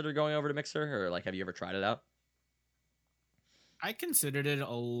ever considered going over to Mixer, or like have you ever tried it out? I considered it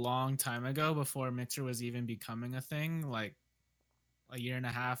a long time ago before Mixer was even becoming a thing, like a year and a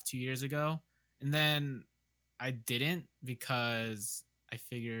half, 2 years ago. And then I didn't because I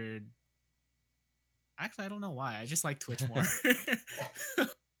figured. Actually, I don't know why. I just like Twitch more.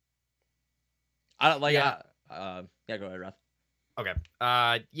 I don't like. Yeah, go ahead, Wrath. Okay.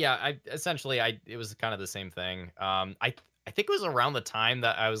 It was kind of the same thing. I think it was around the time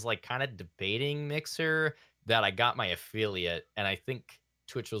that I was like kind of debating Mixer that I got my affiliate, and I think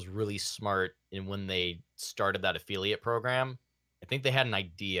Twitch was really smart in when they started that affiliate program. I think they had an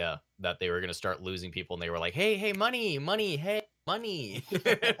idea that they were going to start losing people, and they were like, hey, money, hey, money.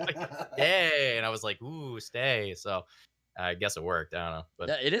 Like, yay. And I was like, ooh, stay. So I guess it worked. I don't know. But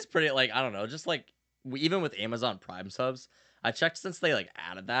Yeah, it is pretty, like, I don't know, just like even with Amazon Prime subs, I checked since they like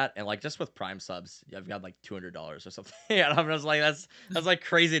added that, and like just with Prime subs, I've got like $200 or something. And I'm just like, that's like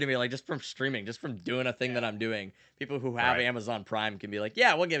crazy to me. Like just from streaming, just from doing a thing that I'm doing, people who have Right. Amazon Prime can be like,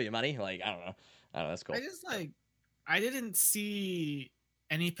 yeah, we'll give you money. Like, I don't know, that's cool. I just like, I didn't see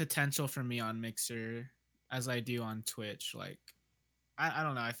any potential for me on Mixer as I do on Twitch. Like, I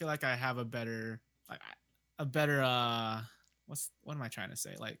don't know. I feel like I have a better what am I trying to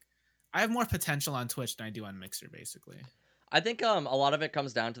say? Like, I have more potential on Twitch than I do on Mixer, basically. I think a lot of it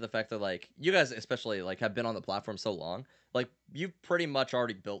comes down to the fact that like you guys especially like have been on the platform so long, like you've pretty much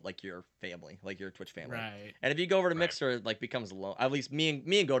already built like your family, like your Twitch family. Right. And if you go over to Right. Mixer, it like becomes low. At least me and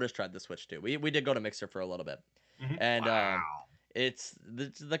Godash tried the Switch too. We did go to Mixer for a little bit, and Wow. it's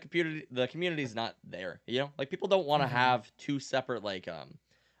the community's not there. You know, like people don't want to Mhm. have two separate like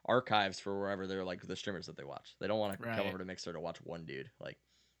archives for wherever they're like the streamers that they watch. They don't want to come Right. over to Mixer to watch one dude. Like,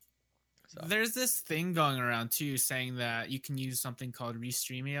 so There's this thing going around too saying that you can use something called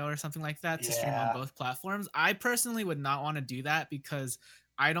Restreamio or something like that to stream Yeah. on both platforms. I personally would not want to do that because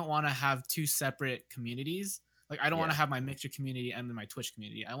I don't want to have two separate communities. Like I don't want Yeah. to have my Mixer community and then my Twitch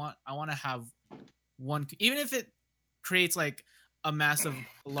community. I want to have one, even if it creates like a massive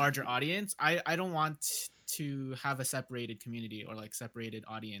larger audience. I don't want to have a separated community or like separated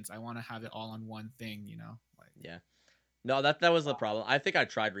audience. I want to have it all on one thing, you know? Like yeah. No, that was the problem. I think I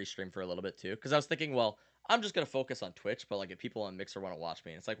tried Restream for a little bit too, because I was thinking, well, I'm just gonna focus on Twitch, but like if people on Mixer want to watch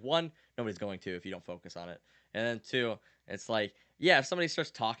me, and it's like one, nobody's going to if you don't focus on it, and then two, it's like yeah, if somebody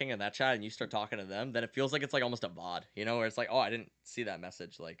starts talking in that chat and you start talking to them, then it feels like it's like almost a VOD, you know, where it's like oh, I didn't see that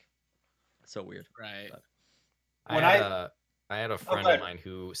message, like it's so weird. right. But When I had a friend go of ahead. mine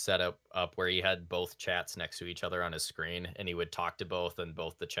who set up where he had both chats next to each other on his screen, and he would talk to both, and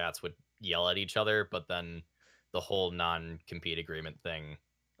both the chats would yell at each other, but then the whole non-compete agreement thing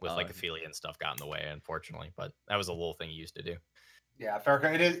with like Oh. affiliate and stuff got in the way, unfortunately. But that was a little thing he used to do. Yeah, fair.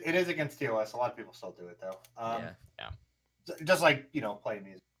 It is against TOS. A lot of people still do it though. Yeah. Just like playing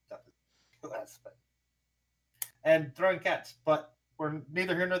music stuff is TOS, but and throwing cats. But we're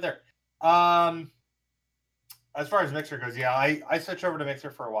neither here nor there. As far as Mixer goes, yeah, I switched over to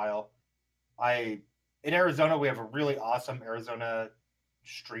Mixer for a while. In Arizona, we have a really awesome Arizona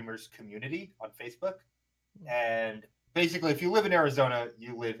streamers community on Facebook. And basically, if you live in Arizona,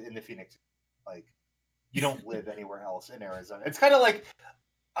 you live in the Phoenix. Like, you don't live anywhere else in Arizona. It's kind of like,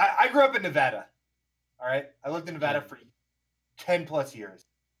 I grew up in Nevada. All right? I lived in Nevada for 10 plus years.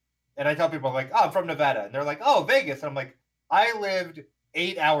 And I tell people, I'm like, oh, I'm from Nevada. And they're like, oh, Vegas. And I'm like, I lived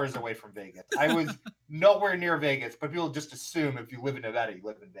 8 hours away from Vegas. I was nowhere near Vegas, but people just assume if you live in Nevada, you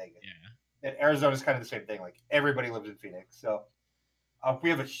live in Vegas. Yeah. And Arizona's kind of the same thing. Like, everybody lives in Phoenix. So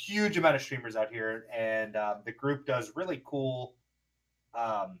we have a huge amount of streamers out here, and the group does really cool,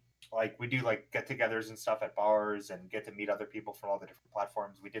 like we do like get-togethers and stuff at bars, and get to meet other people from all the different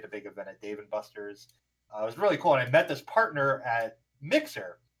platforms. We did a big event at Dave and Buster's. It was really cool, and I met this partner at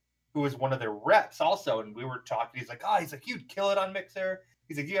Mixer, who was one of their reps also, and we were talking. He's like, you'd kill it on Mixer.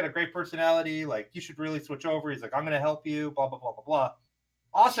 He's like, you got a great personality. Like, you should really switch over. He's like, I'm going to help you. Blah blah blah blah blah.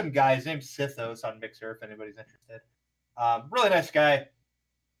 Awesome guy. His name's Sithos on Mixer. If anybody's interested. Really nice guy.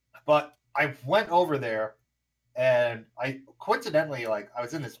 But I went over there, and I coincidentally, like, I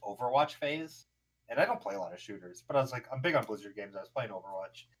was in this Overwatch phase, and I don't play a lot of shooters, but I was like, I'm big on Blizzard games. I was playing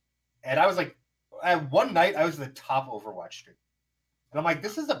Overwatch, and I was like, one night I was the top Overwatch streamer, and I'm like,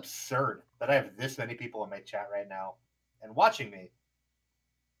 this is absurd that I have this many people in my chat right now and watching me.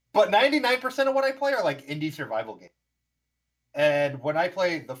 But 99% of what I play are like indie survival games, and when I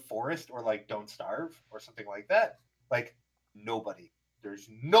play The Forest or like Don't Starve or something like that, like there's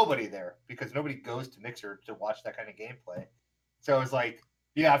nobody there because nobody goes to Mixer to watch that kind of gameplay. So it's like,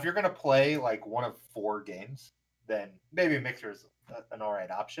 yeah, if you're going to play like one of 4 games, then maybe Mixer is an all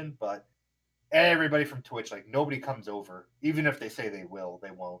right option. But everybody from Twitch, like nobody comes over. Even if they say they will, they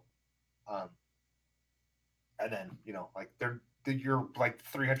won't. And then, like you're like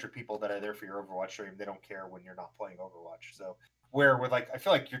 300 people that are there for your Overwatch stream. They don't care when you're not playing Overwatch. So where with like, I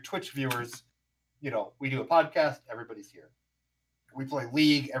feel like your Twitch viewers, we do a podcast, everybody's here. We play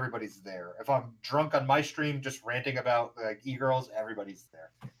League, everybody's there. If I'm drunk on my stream just ranting about like e-girls, everybody's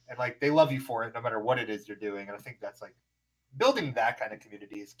there. And like they love you for it no matter what it is you're doing. And I think that's like building that kind of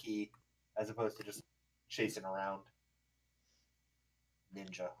community is key as opposed to just chasing around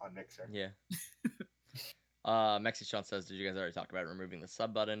Ninja on Mixer. Yeah. Mexi Sean says, did you guys already talk about removing the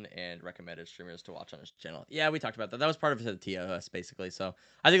sub button and recommended streamers to watch on his channel? Yeah, we talked about that. That was part of the TOS basically. So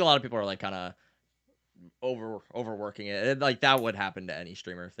I think a lot of people are like kind of overworking it. Like that would happen to any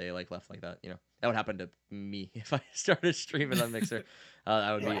streamer if they like left like that. That would happen to me if I started streaming on Mixer.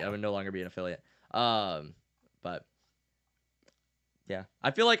 I would no longer be an affiliate. But yeah,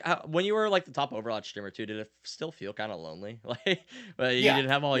 I feel like when you were like the top Overwatch streamer too, did it still feel kind of lonely? Like, well, you didn't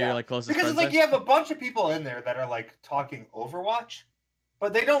have all your like closest because friends. It's like you have a bunch of people in there that are like talking Overwatch,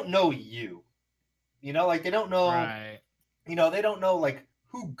 but they don't know you. Like they don't know. Right. They don't know like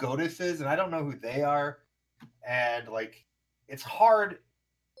who Godus is, and I don't know who they are, and like it's hard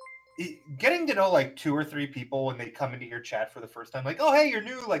getting to know like 2 or 3 people when they come into your chat for the first time. Like, oh hey, you're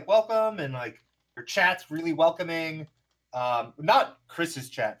new, like welcome, and like your chat's really welcoming. Not Chris's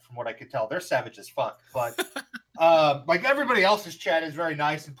chat, from what I could tell. They're savage as fuck. But like everybody else's chat is very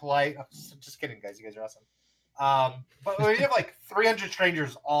nice and polite. I'm just kidding, guys. You guys are awesome. But when you have like 300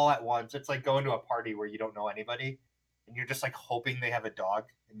 strangers all at once, it's like going to a party where you don't know anybody, and you're just like hoping they have a dog,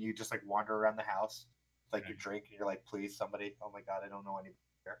 and you just like wander around the house, like you drink, and you're like, please, somebody. Oh my god, I don't know anybody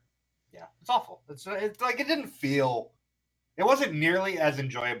here. Yeah, it's awful. It's like it didn't feel. It wasn't nearly as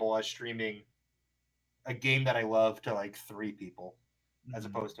enjoyable as streaming a game that I love to like 3 people, as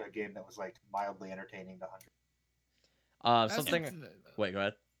opposed to a game that was like mildly entertaining to 100. Wait, go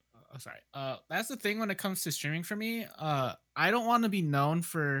ahead. Oh, sorry. That's the thing when it comes to streaming for me. I don't want to be known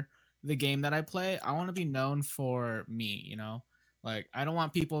for the game that I play. I want to be known for me. Like I don't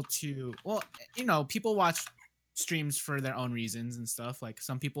want people to. Well, people watch streams for their own reasons and stuff. Like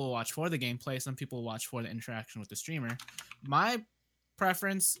some people watch for the gameplay, some people watch for the interaction with the streamer. My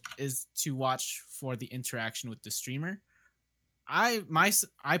preference is to watch for the interaction with the streamer. I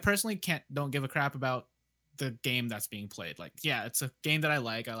personally don't give a crap about the game that's being played. Like, yeah, it's a game that I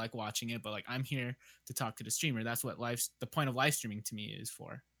like watching it, but like I'm here to talk to the streamer. That's what the point of live streaming to me is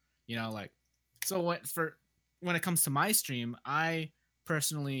for. Like so when it comes to my stream, I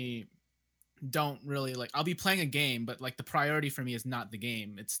personally don't really like, I'll be playing a game, but like the priority for me is not the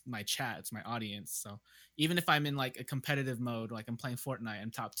game, it's my chat, it's my audience. So even if I'm in like a competitive mode, like I'm playing Fortnite,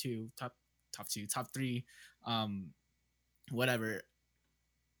 I'm top 3, whatever,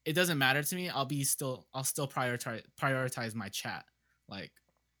 it doesn't matter to me. I'll still prioritize my chat, like,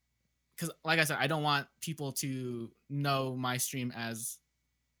 because like I said, I don't want people to know my stream as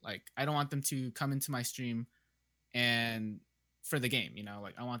like, I don't want them to come into my stream and for the game,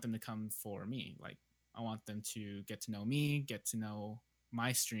 like I want them to come for me. Like I want them to get to know me, get to know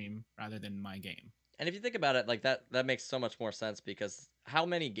my stream rather than my game. And if you think about it, like that makes so much more sense, because how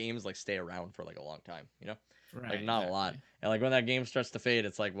many games like stay around for like a long time, Right, like not a lot. And like when that game starts to fade,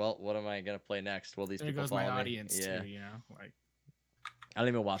 it's like, well, what am I gonna play next? Will these there people goes follow my me? audience Yeah. too, like I don't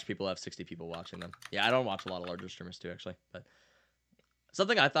even watch people have 60 people watching them. Yeah, I don't watch a lot of larger streamers too, actually. But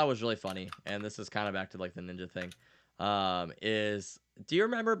something I thought was really funny, and this is kind of back to like the Ninja thing, is, do you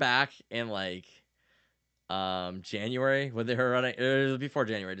remember back in like January when they were running, it was before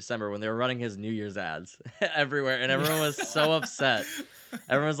January, December, when they were running his New Year's ads everywhere, and everyone was so upset.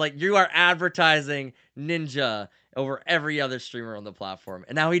 Everyone's like, you are advertising Ninja over every other streamer on the platform,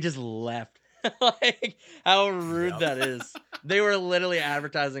 and now he just left. Like how rude that is. They were literally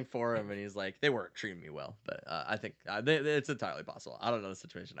advertising for him, and he's like, they weren't treating me well. But I think it's entirely possible. I don't know the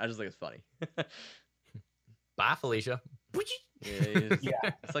situation. I just think it's funny. Bye, Felicia. Yeah,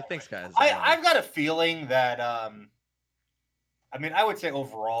 it's like, thanks, guys. I've got a feeling that I mean, I would say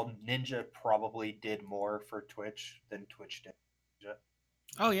overall, Ninja probably did more for Twitch than Twitch did.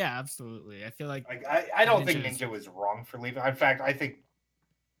 Oh yeah, absolutely. I feel like I don't think Ninja was wrong for leaving. In fact, I think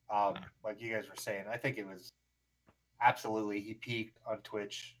like you guys were saying, I think it was absolutely, he peaked on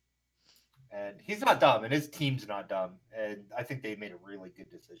Twitch, and he's not dumb, and his team's not dumb, and I think they made a really good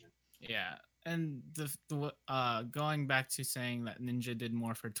decision. Yeah, and the going back to saying that Ninja did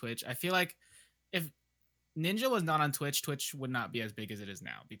more for Twitch, I feel like if Ninja was not on Twitch, Twitch would not be as big as it is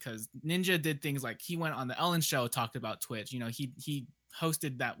now, because Ninja did things like he went on the Ellen Show, talked about Twitch. He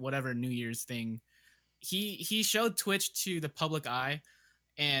hosted that whatever New Year's thing. He showed Twitch to the public eye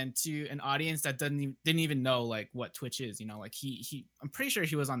and to an audience that didn't even know like what Twitch is. Like he I'm pretty sure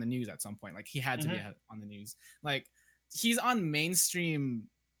he was on the news at some point. Like he had to be on the news. Like he's on mainstream.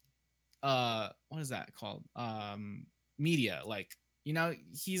 What is that called? Media. Like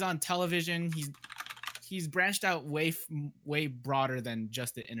he's on television. He's branched out way broader than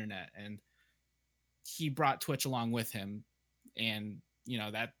just the internet, and he brought Twitch along with him, and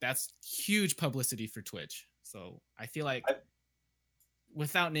that's huge publicity for Twitch. So I feel like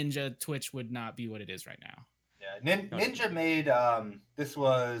without Ninja, Twitch would not be what it is right now. Yeah, Ninja made this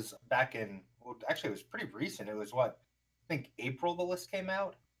was back in, what actually it was pretty recent. It was what, I think April the list came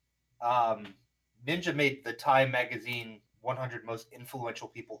out. Ninja made the Time magazine 100 most influential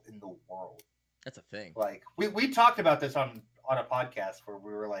people in the world. That's a thing. Like we talked about this on a podcast where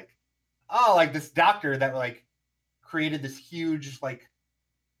we were like, oh, like this doctor that like created this huge like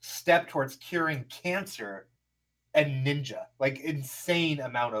step towards curing cancer, and Ninja, like insane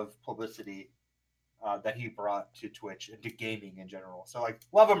amount of publicity that he brought to Twitch and to gaming in general. So like,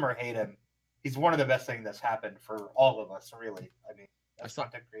 love him or hate him, he's one of the best things that's happened for all of us, really. I mean, as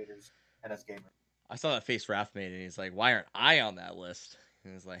content creators and as gamers. I saw that face Raph made, and he's like, "Why aren't I on that list?"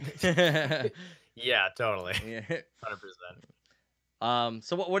 And he's like, Yeah, totally. Yeah. 100%.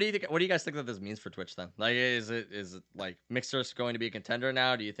 So what do you think? What do you guys think that this means for Twitch then? Like, is it like Mixer's going to be a contender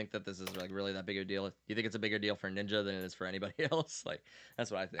now? Do you think that this is like really that big a deal? Do you think it's a bigger deal for Ninja than it is for anybody else? Like,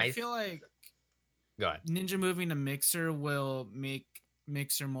 that's what I think. I feel like Go ahead. Ninja moving to Mixer will make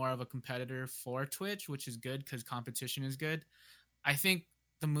Mixer more of a competitor for Twitch, which is good because competition is good. I think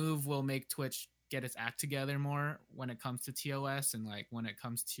the move will make Twitch get its act together more when it comes to TOS and like when it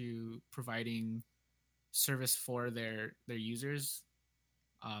comes to providing service for their users.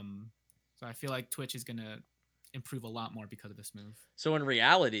 So I feel like Twitch is gonna improve a lot more because of this move. So in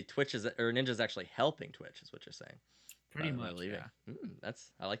reality, Twitch is or Ninja's actually helping Twitch, is what you're saying. Pretty much, yeah.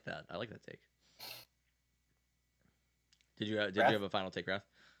 I like that. I like that take. Did you have a final take, Raph?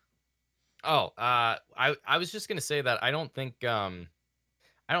 Oh, I was just gonna say that I don't think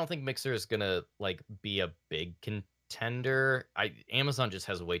Mixer is gonna like be a big contender. Amazon just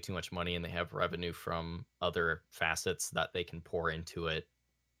has way too much money, and they have revenue from other facets that they can pour into it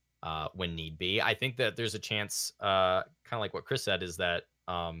when need be. I think that there's a chance, kind of like what Chris said, is that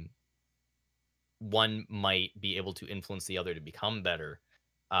one might be able to influence the other to become better.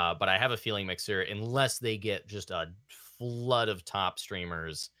 But I have a feeling Mixer, unless they get just a flood of top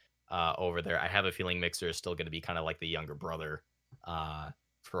streamers over there, I have a feeling Mixer is still going to be kind of like the younger brother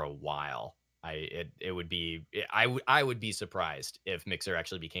for a while. I would be surprised if Mixer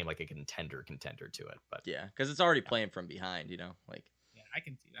actually became like a contender to it. But yeah, because it's already playing from behind, like. Yeah, I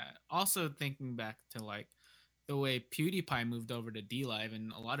can see that. Also, thinking back to like the way PewDiePie moved over to DLive,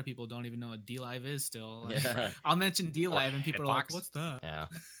 and a lot of people don't even know what DLive is still. Like, Yeah. I'll mention DLive, and people are like, "What's that?" Yeah.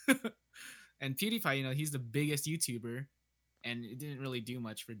 And PewDiePie, he's the biggest YouTuber, and it didn't really do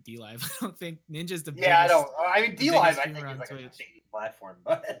much for DLive. I don't think Ninja's the biggest. Yeah, I don't. I mean, DLive, I think, is on like Twitch. a shady platform,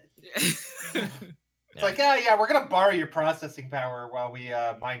 but it's Yeah. like, yeah, we're gonna borrow your processing power while we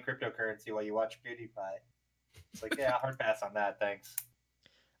mine cryptocurrency while you watch PewDiePie. It's like, yeah, hard pass on that. Thanks.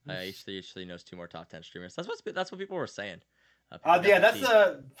 H3 knows 2 more top 10 streamers. That's what people were saying. Yeah, that's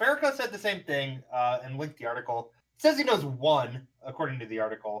Farrakhan said the same thing and linked the article. It says he knows 1 according to the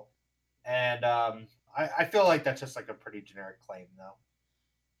article, and I feel like that's just like a pretty generic claim though.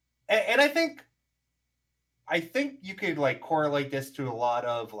 And I think you could like correlate this to a lot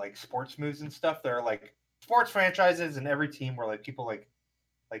of like sports moves and stuff. There are like sports franchises in every team where like people like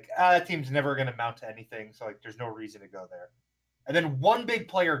that team's never going to amount to anything, so like there's no reason to go there. And then one big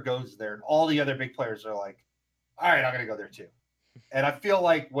player goes there, and all the other big players are like, all right, I'm going to go there too. And I feel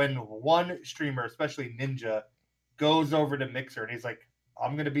like when one streamer, especially Ninja, goes over to Mixer and he's like,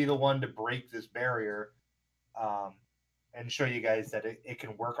 I'm going to be the one to break this barrier and show you guys that it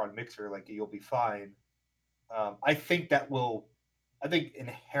can work on Mixer, like you'll be fine. I think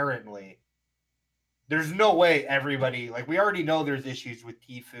inherently, there's no way everybody, like we already know there's issues with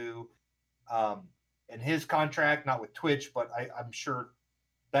Tfue and his contract, not with Twitch, but I'm sure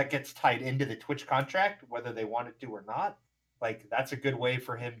that gets tied into the Twitch contract, whether they want it to or not. Like that's a good way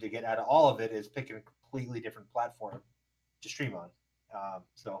for him to get out of all of it, is picking a completely different platform to stream on.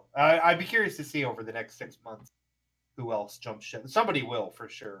 So I'd be curious to see over the next 6 months who else jumps ship. Somebody will for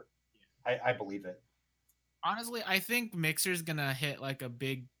sure. I believe it. Honestly, I think Mixer's gonna hit like a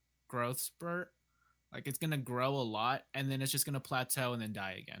big growth spurt. Like it's gonna grow a lot, and then it's just gonna plateau and then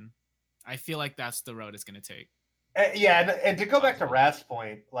die again. I feel like that's the road it's gonna take. Yeah, and to go back to Rath's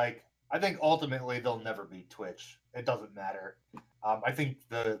point, like I think ultimately they'll never beat Twitch. It doesn't matter. I think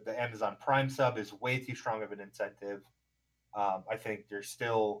the Amazon Prime sub is way too strong of an incentive. I think there's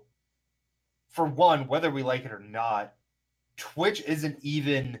still, for one, whether we like it or not, Twitch isn't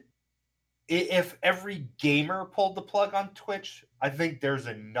even. If every gamer pulled the plug on Twitch, I think there's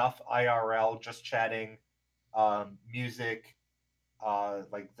enough IRL just chatting, music,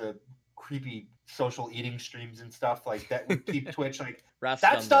 like the creepy social eating streams and stuff like that would keep Twitch like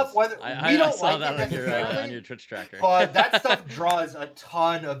that stuff. Whether we don't saw like that it on your Twitch tracker, but that stuff draws a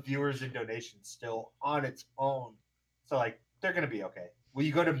ton of viewers and donations still on its own. So like they're gonna be okay. Will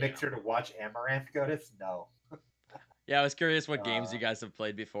you go to Mixer to watch Amaranth go to? No. Yeah, I was curious what games you guys have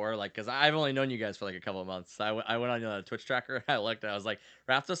played before, like, because I've only known you guys for like a couple of months. I went on a Twitch tracker and I looked and I was like,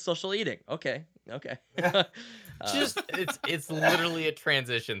 Raptor's social eating. Okay. Just it's literally a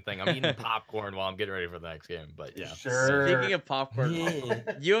transition thing. I'm eating popcorn while I'm getting ready for the next game. But yeah. Sure. Speaking of popcorn,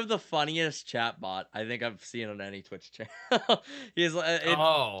 you have the funniest chat bot I think I've seen on any Twitch channel. He's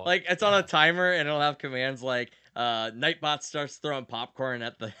like it's on a timer and it'll have commands like Nightbot starts throwing popcorn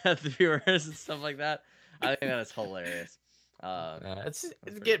at the viewers and stuff like that. I think that is hilarious. It's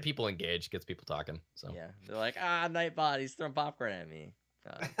get people engaged, gets people talking. So yeah, they're like, Nightbot, he's throwing popcorn at me.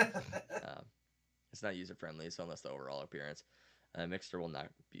 It's not user friendly, so unless the overall appearance, Mixer will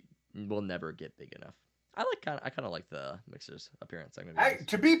never get big enough. I kind of like the Mixer's appearance.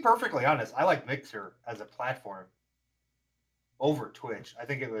 To be perfectly honest, I like Mixer as a platform over Twitch. I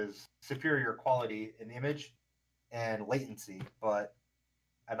think it was superior quality in image and latency,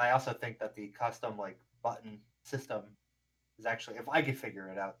 and I also think that the custom button system is actually, if I could figure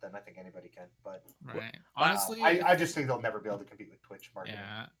it out, then I think anybody can. But right, honestly, I just think they'll never be able to compete with Twitch marketing.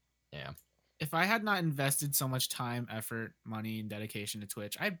 Yeah. If I had not invested so much time, effort, money, and dedication to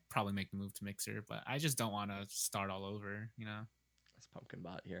Twitch, I'd probably make the move to Mixer. But I just don't want to start all over, you know. This pumpkin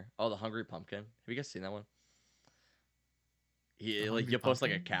bot here. Oh, the Hungry Pumpkin. Have you guys seen that one? You'll post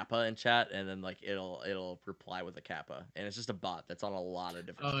like a kappa in chat, and then it'll reply with a kappa, and it's just a bot that's on a lot of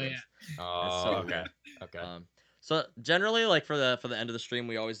different. Okay. So generally, for the end of the stream,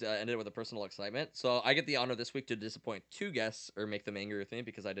 we always end it with a personal excitement. So I get the honor this week to disappoint 2 guests or make them angry with me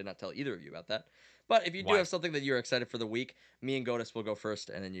because I did not tell either of you about that. But if you do have something that you're excited for the week, me and Godus will go first,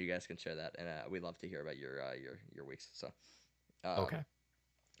 and then you guys can share that. And we'd love to hear about your weeks. So okay.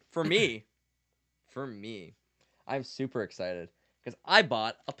 For me, I'm super excited because I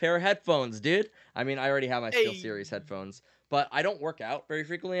bought a pair of headphones, dude. I mean, I already have my Steel Series headphones, but I don't work out very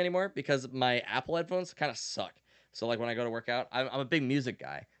frequently anymore because my Apple headphones kind of suck. So when I go to work out, I'm a big music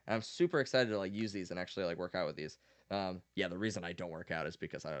guy, and I'm super excited to use these and actually work out with these. The reason I don't work out is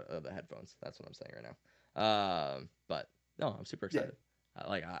because of the headphones. That's what I'm saying right now. But no, I'm super excited.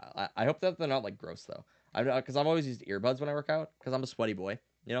 Yeah. I hope that they're not gross though. Because I've always used earbuds when I work out because I'm a sweaty boy,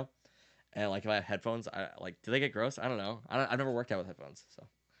 you know. And if I have headphones, do they get gross? I don't know. I've never worked out with headphones, so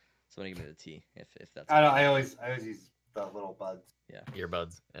somebody give me the tea if that's. I always use the little buds. Yeah,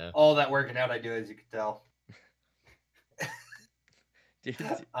 earbuds. Yeah. All that working out I do, as you can tell. Dude,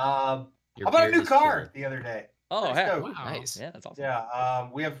 I bought a new car the other day. Oh, hey. Wow. Nice. Yeah, that's awesome. Yeah,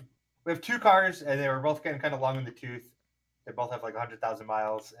 we have 2 cars, and they were both getting kind of long in the tooth. They both have 100,000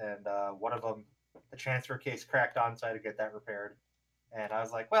 miles, and one of them, the transfer case cracked on, so I had to get that repaired. And I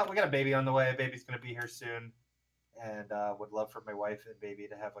was like, well, we got a baby on the way. Baby's going to be here soon, and would love for my wife and baby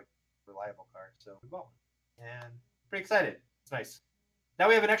to have a reliable car. So we bought one, and pretty excited. It's nice. Now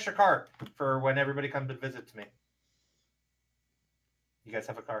we have an extra car for when everybody comes to visit to me. You guys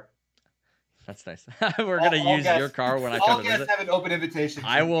have a car? That's nice. We're gonna use your car when I come to visit. All guests have an open invitation.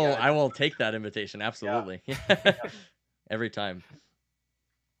 I will take that invitation absolutely. Yeah. Every time.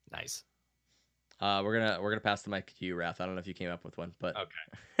 Nice. We're gonna pass the mic to you, Wrath. I don't know if you came up with one, but okay.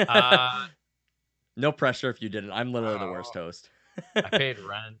 No pressure if you didn't. I'm literally the worst host. I paid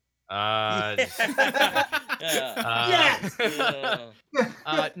rent.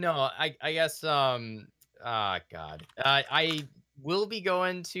 No, I guess God. I will be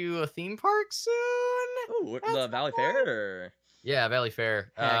going to a theme park soon. Oh, the Valley Fair? Or... Yeah, Valley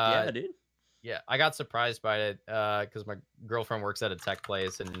Fair. Heck yeah, dude. Yeah, I got surprised by it because my girlfriend works at a tech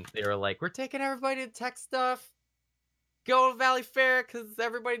place, and they were like, "We're taking everybody to tech stuff. Go to Valley Fair because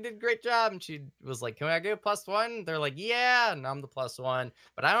everybody did a great job." And she was like, "Can I get a +1?" They're like, "Yeah," and I'm the +1.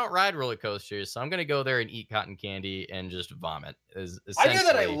 But I don't ride roller coasters, so I'm gonna go there and eat cotton candy and just vomit. I knew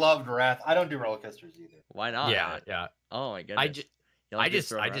that I loved Wrath. I don't do roller coasters either. Why not? Yeah. Oh my goodness. I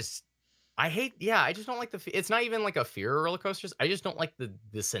just I just don't like it's not even like a fear of roller coasters. I just don't like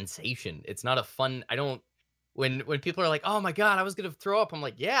the sensation. It's not a fun. I don't when people are like, "Oh my god, I was gonna throw up." I'm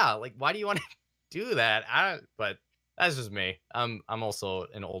like, yeah, why do you want to do that? But that's just me. I'm also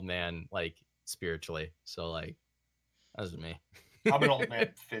an old man, spiritually. So that's just me. I'm an old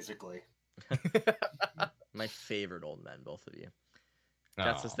man physically. My favorite old men, both of you.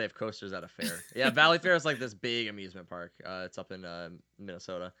 That's since they have coasters at a fair. Yeah, Valley Fair is this big amusement park. It's up in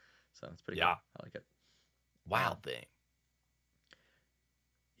Minnesota, so it's pretty cool. I like it. Wild thing.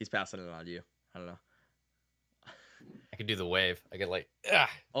 He's passing it on to you. I don't know. I could do the wave. I could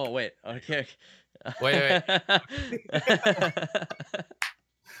Oh wait. Okay. Wait.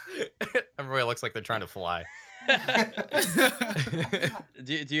 Everybody looks like they're trying to fly.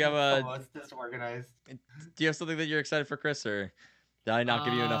 do you have a? It's disorganized. Do you have something that you're excited for, Chris, or? Did I not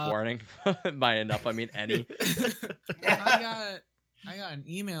give you enough warning? By enough, I mean any. I got an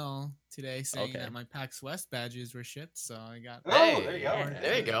email today saying Okay. that my PAX West badges were shipped, so I got. Oh, Hey, there you go.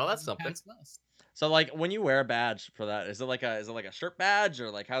 there you go. That's something. PAX West. So like when you wear a badge for that, is it like a shirt badge or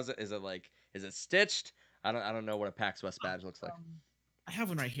like how's it? Is it stitched? I don't know what a PAX West badge looks like. I have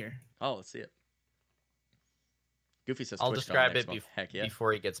one right here. Oh, let's see it. Goofy says. I'll Twitch describe next it month. Heck yeah.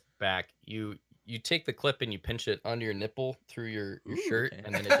 before he gets back. You take the clip and you pinch it under your nipple through your Ooh, shirt, okay.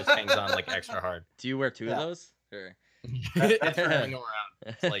 and then it just hangs on like extra hard. Do you wear two Yeah. of those? Or... It's rolling around.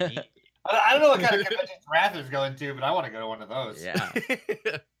 It's like I don't know what kind of convention Wrath is going to, but I want to go to one of those. Yeah.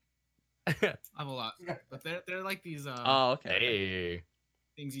 I have a lot, but they're like these Oh, okay. Hey.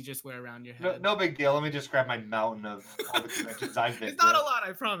 things you just wear around your No, head. no big deal. Let me just grab my mountain of all the conventions I've been It's not to. a lot,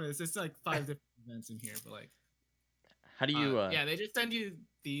 I promise. It's like 5 different events in here, but like. How do you? Yeah, they just send you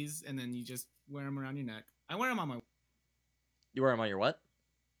these, and then you just wear them around your neck. I wear them on You wear them on your what?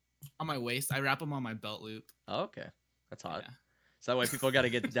 my waist. I wrap them on my belt loop. Oh, okay. That's hot. Yeah. So that way people got to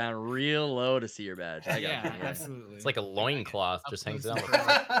get down real low to see your badge. I got Yeah, it. absolutely. It's like a loincloth, just hangs down.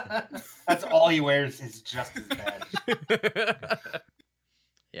 That's all he wears is just his badge.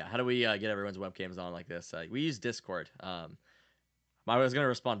 Yeah. How do we get everyone's webcams on like this? We use Discord. I was gonna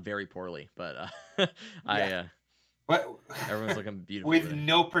respond very poorly, but But everyone's looking beautiful. with today.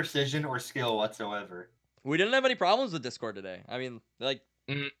 no precision or skill whatsoever. We didn't have any problems with Discord today. I mean, like,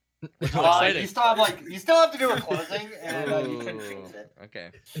 which is You exciting. still have to do a closing, and you couldn't fix Ooh, it.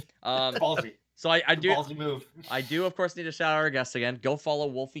 okay. Ballsy. So I It's a do. ballsy move. I do, of course, need to shout out our guests again. Go follow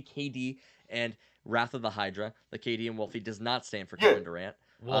WolfieKD and Wrath of the Hydra. The KD and Wolfie does not stand for Kevin Durant.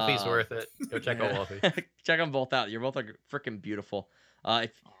 Wolfie's worth it. Go check out Wolfie. Check them both out. You're both like freaking beautiful.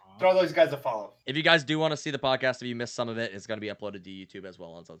 Throw those guys a follow. If you guys do want to see the podcast, if you missed some of it, it's going to be uploaded to YouTube as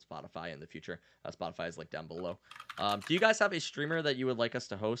well as on Spotify in the future. Spotify is linked down below. Do you guys have a streamer that you would like us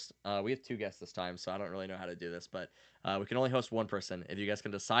to host? We have 2 guests this time, so I don't really know how to do this, but we can only host one person. If you guys can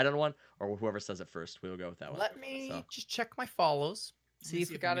decide on one, or whoever says it first, we will go with that one. Let me So. just check my follows. See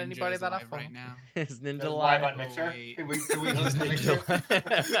if we got anybody that I follow. right now. Is Ninja Live live? on Mixer. wait. Can we use the Ninja.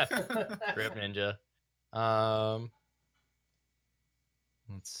 Mixer? Rip Ninja.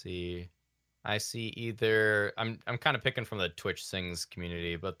 Let's see. I see either I'm kind of picking from the Twitch Sings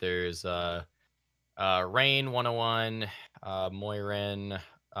community, but there's Rain 101, Moirin,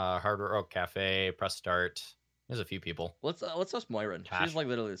 Hard Rock Cafe, Press Start. There's a few people. Let's host Moirin. Cash. She's like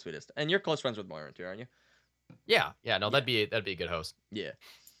literally the sweetest. And you're close friends with Moirin too, aren't you? Yeah, no, that'd be a good host. Yeah.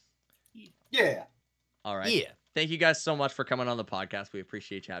 Yeah. All right. Yeah. Thank you guys so much for coming on the podcast. We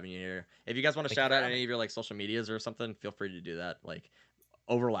appreciate you having you here. If you guys want to Thank you shout for out having any of your like social medias or something, feel free to do that. Like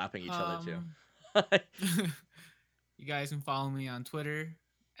overlapping each other too. You guys can follow me on Twitter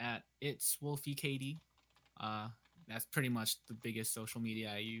at it's WolfieKD. That's pretty much the biggest social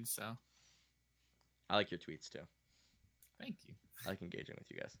media I use. So I like your tweets too. thank you. I like engaging with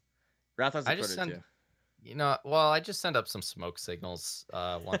you guys. Wrath has a I just Twitter send- too. I just send up some smoke signals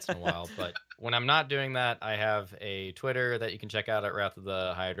once in a while, but when I'm not doing that, I have a Twitter that you can check out at Wrath of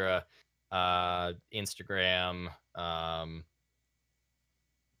the Hydra, Instagram.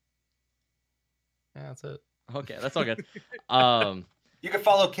 Yeah, that's it. Okay, that's all good. You can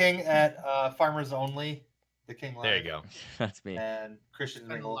follow King at Farmers Only, the King Live. There you go. That's me. And Christian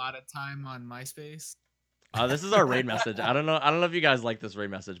Spend a Ringle. lot of time on MySpace. This is our raid message. I don't know if you guys like this raid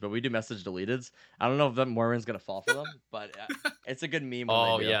message, but we do message deleteds. I don't know if that Morin's gonna fall for them, but it's a good meme. When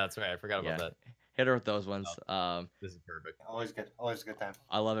Oh they do. yeah, that's right. I forgot about Yeah. that. Hit her with those ones. This is perfect. Always good. Always a good time.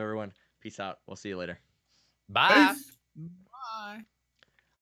 I love everyone. Peace out. We'll see you later. Bye. Peace. Bye.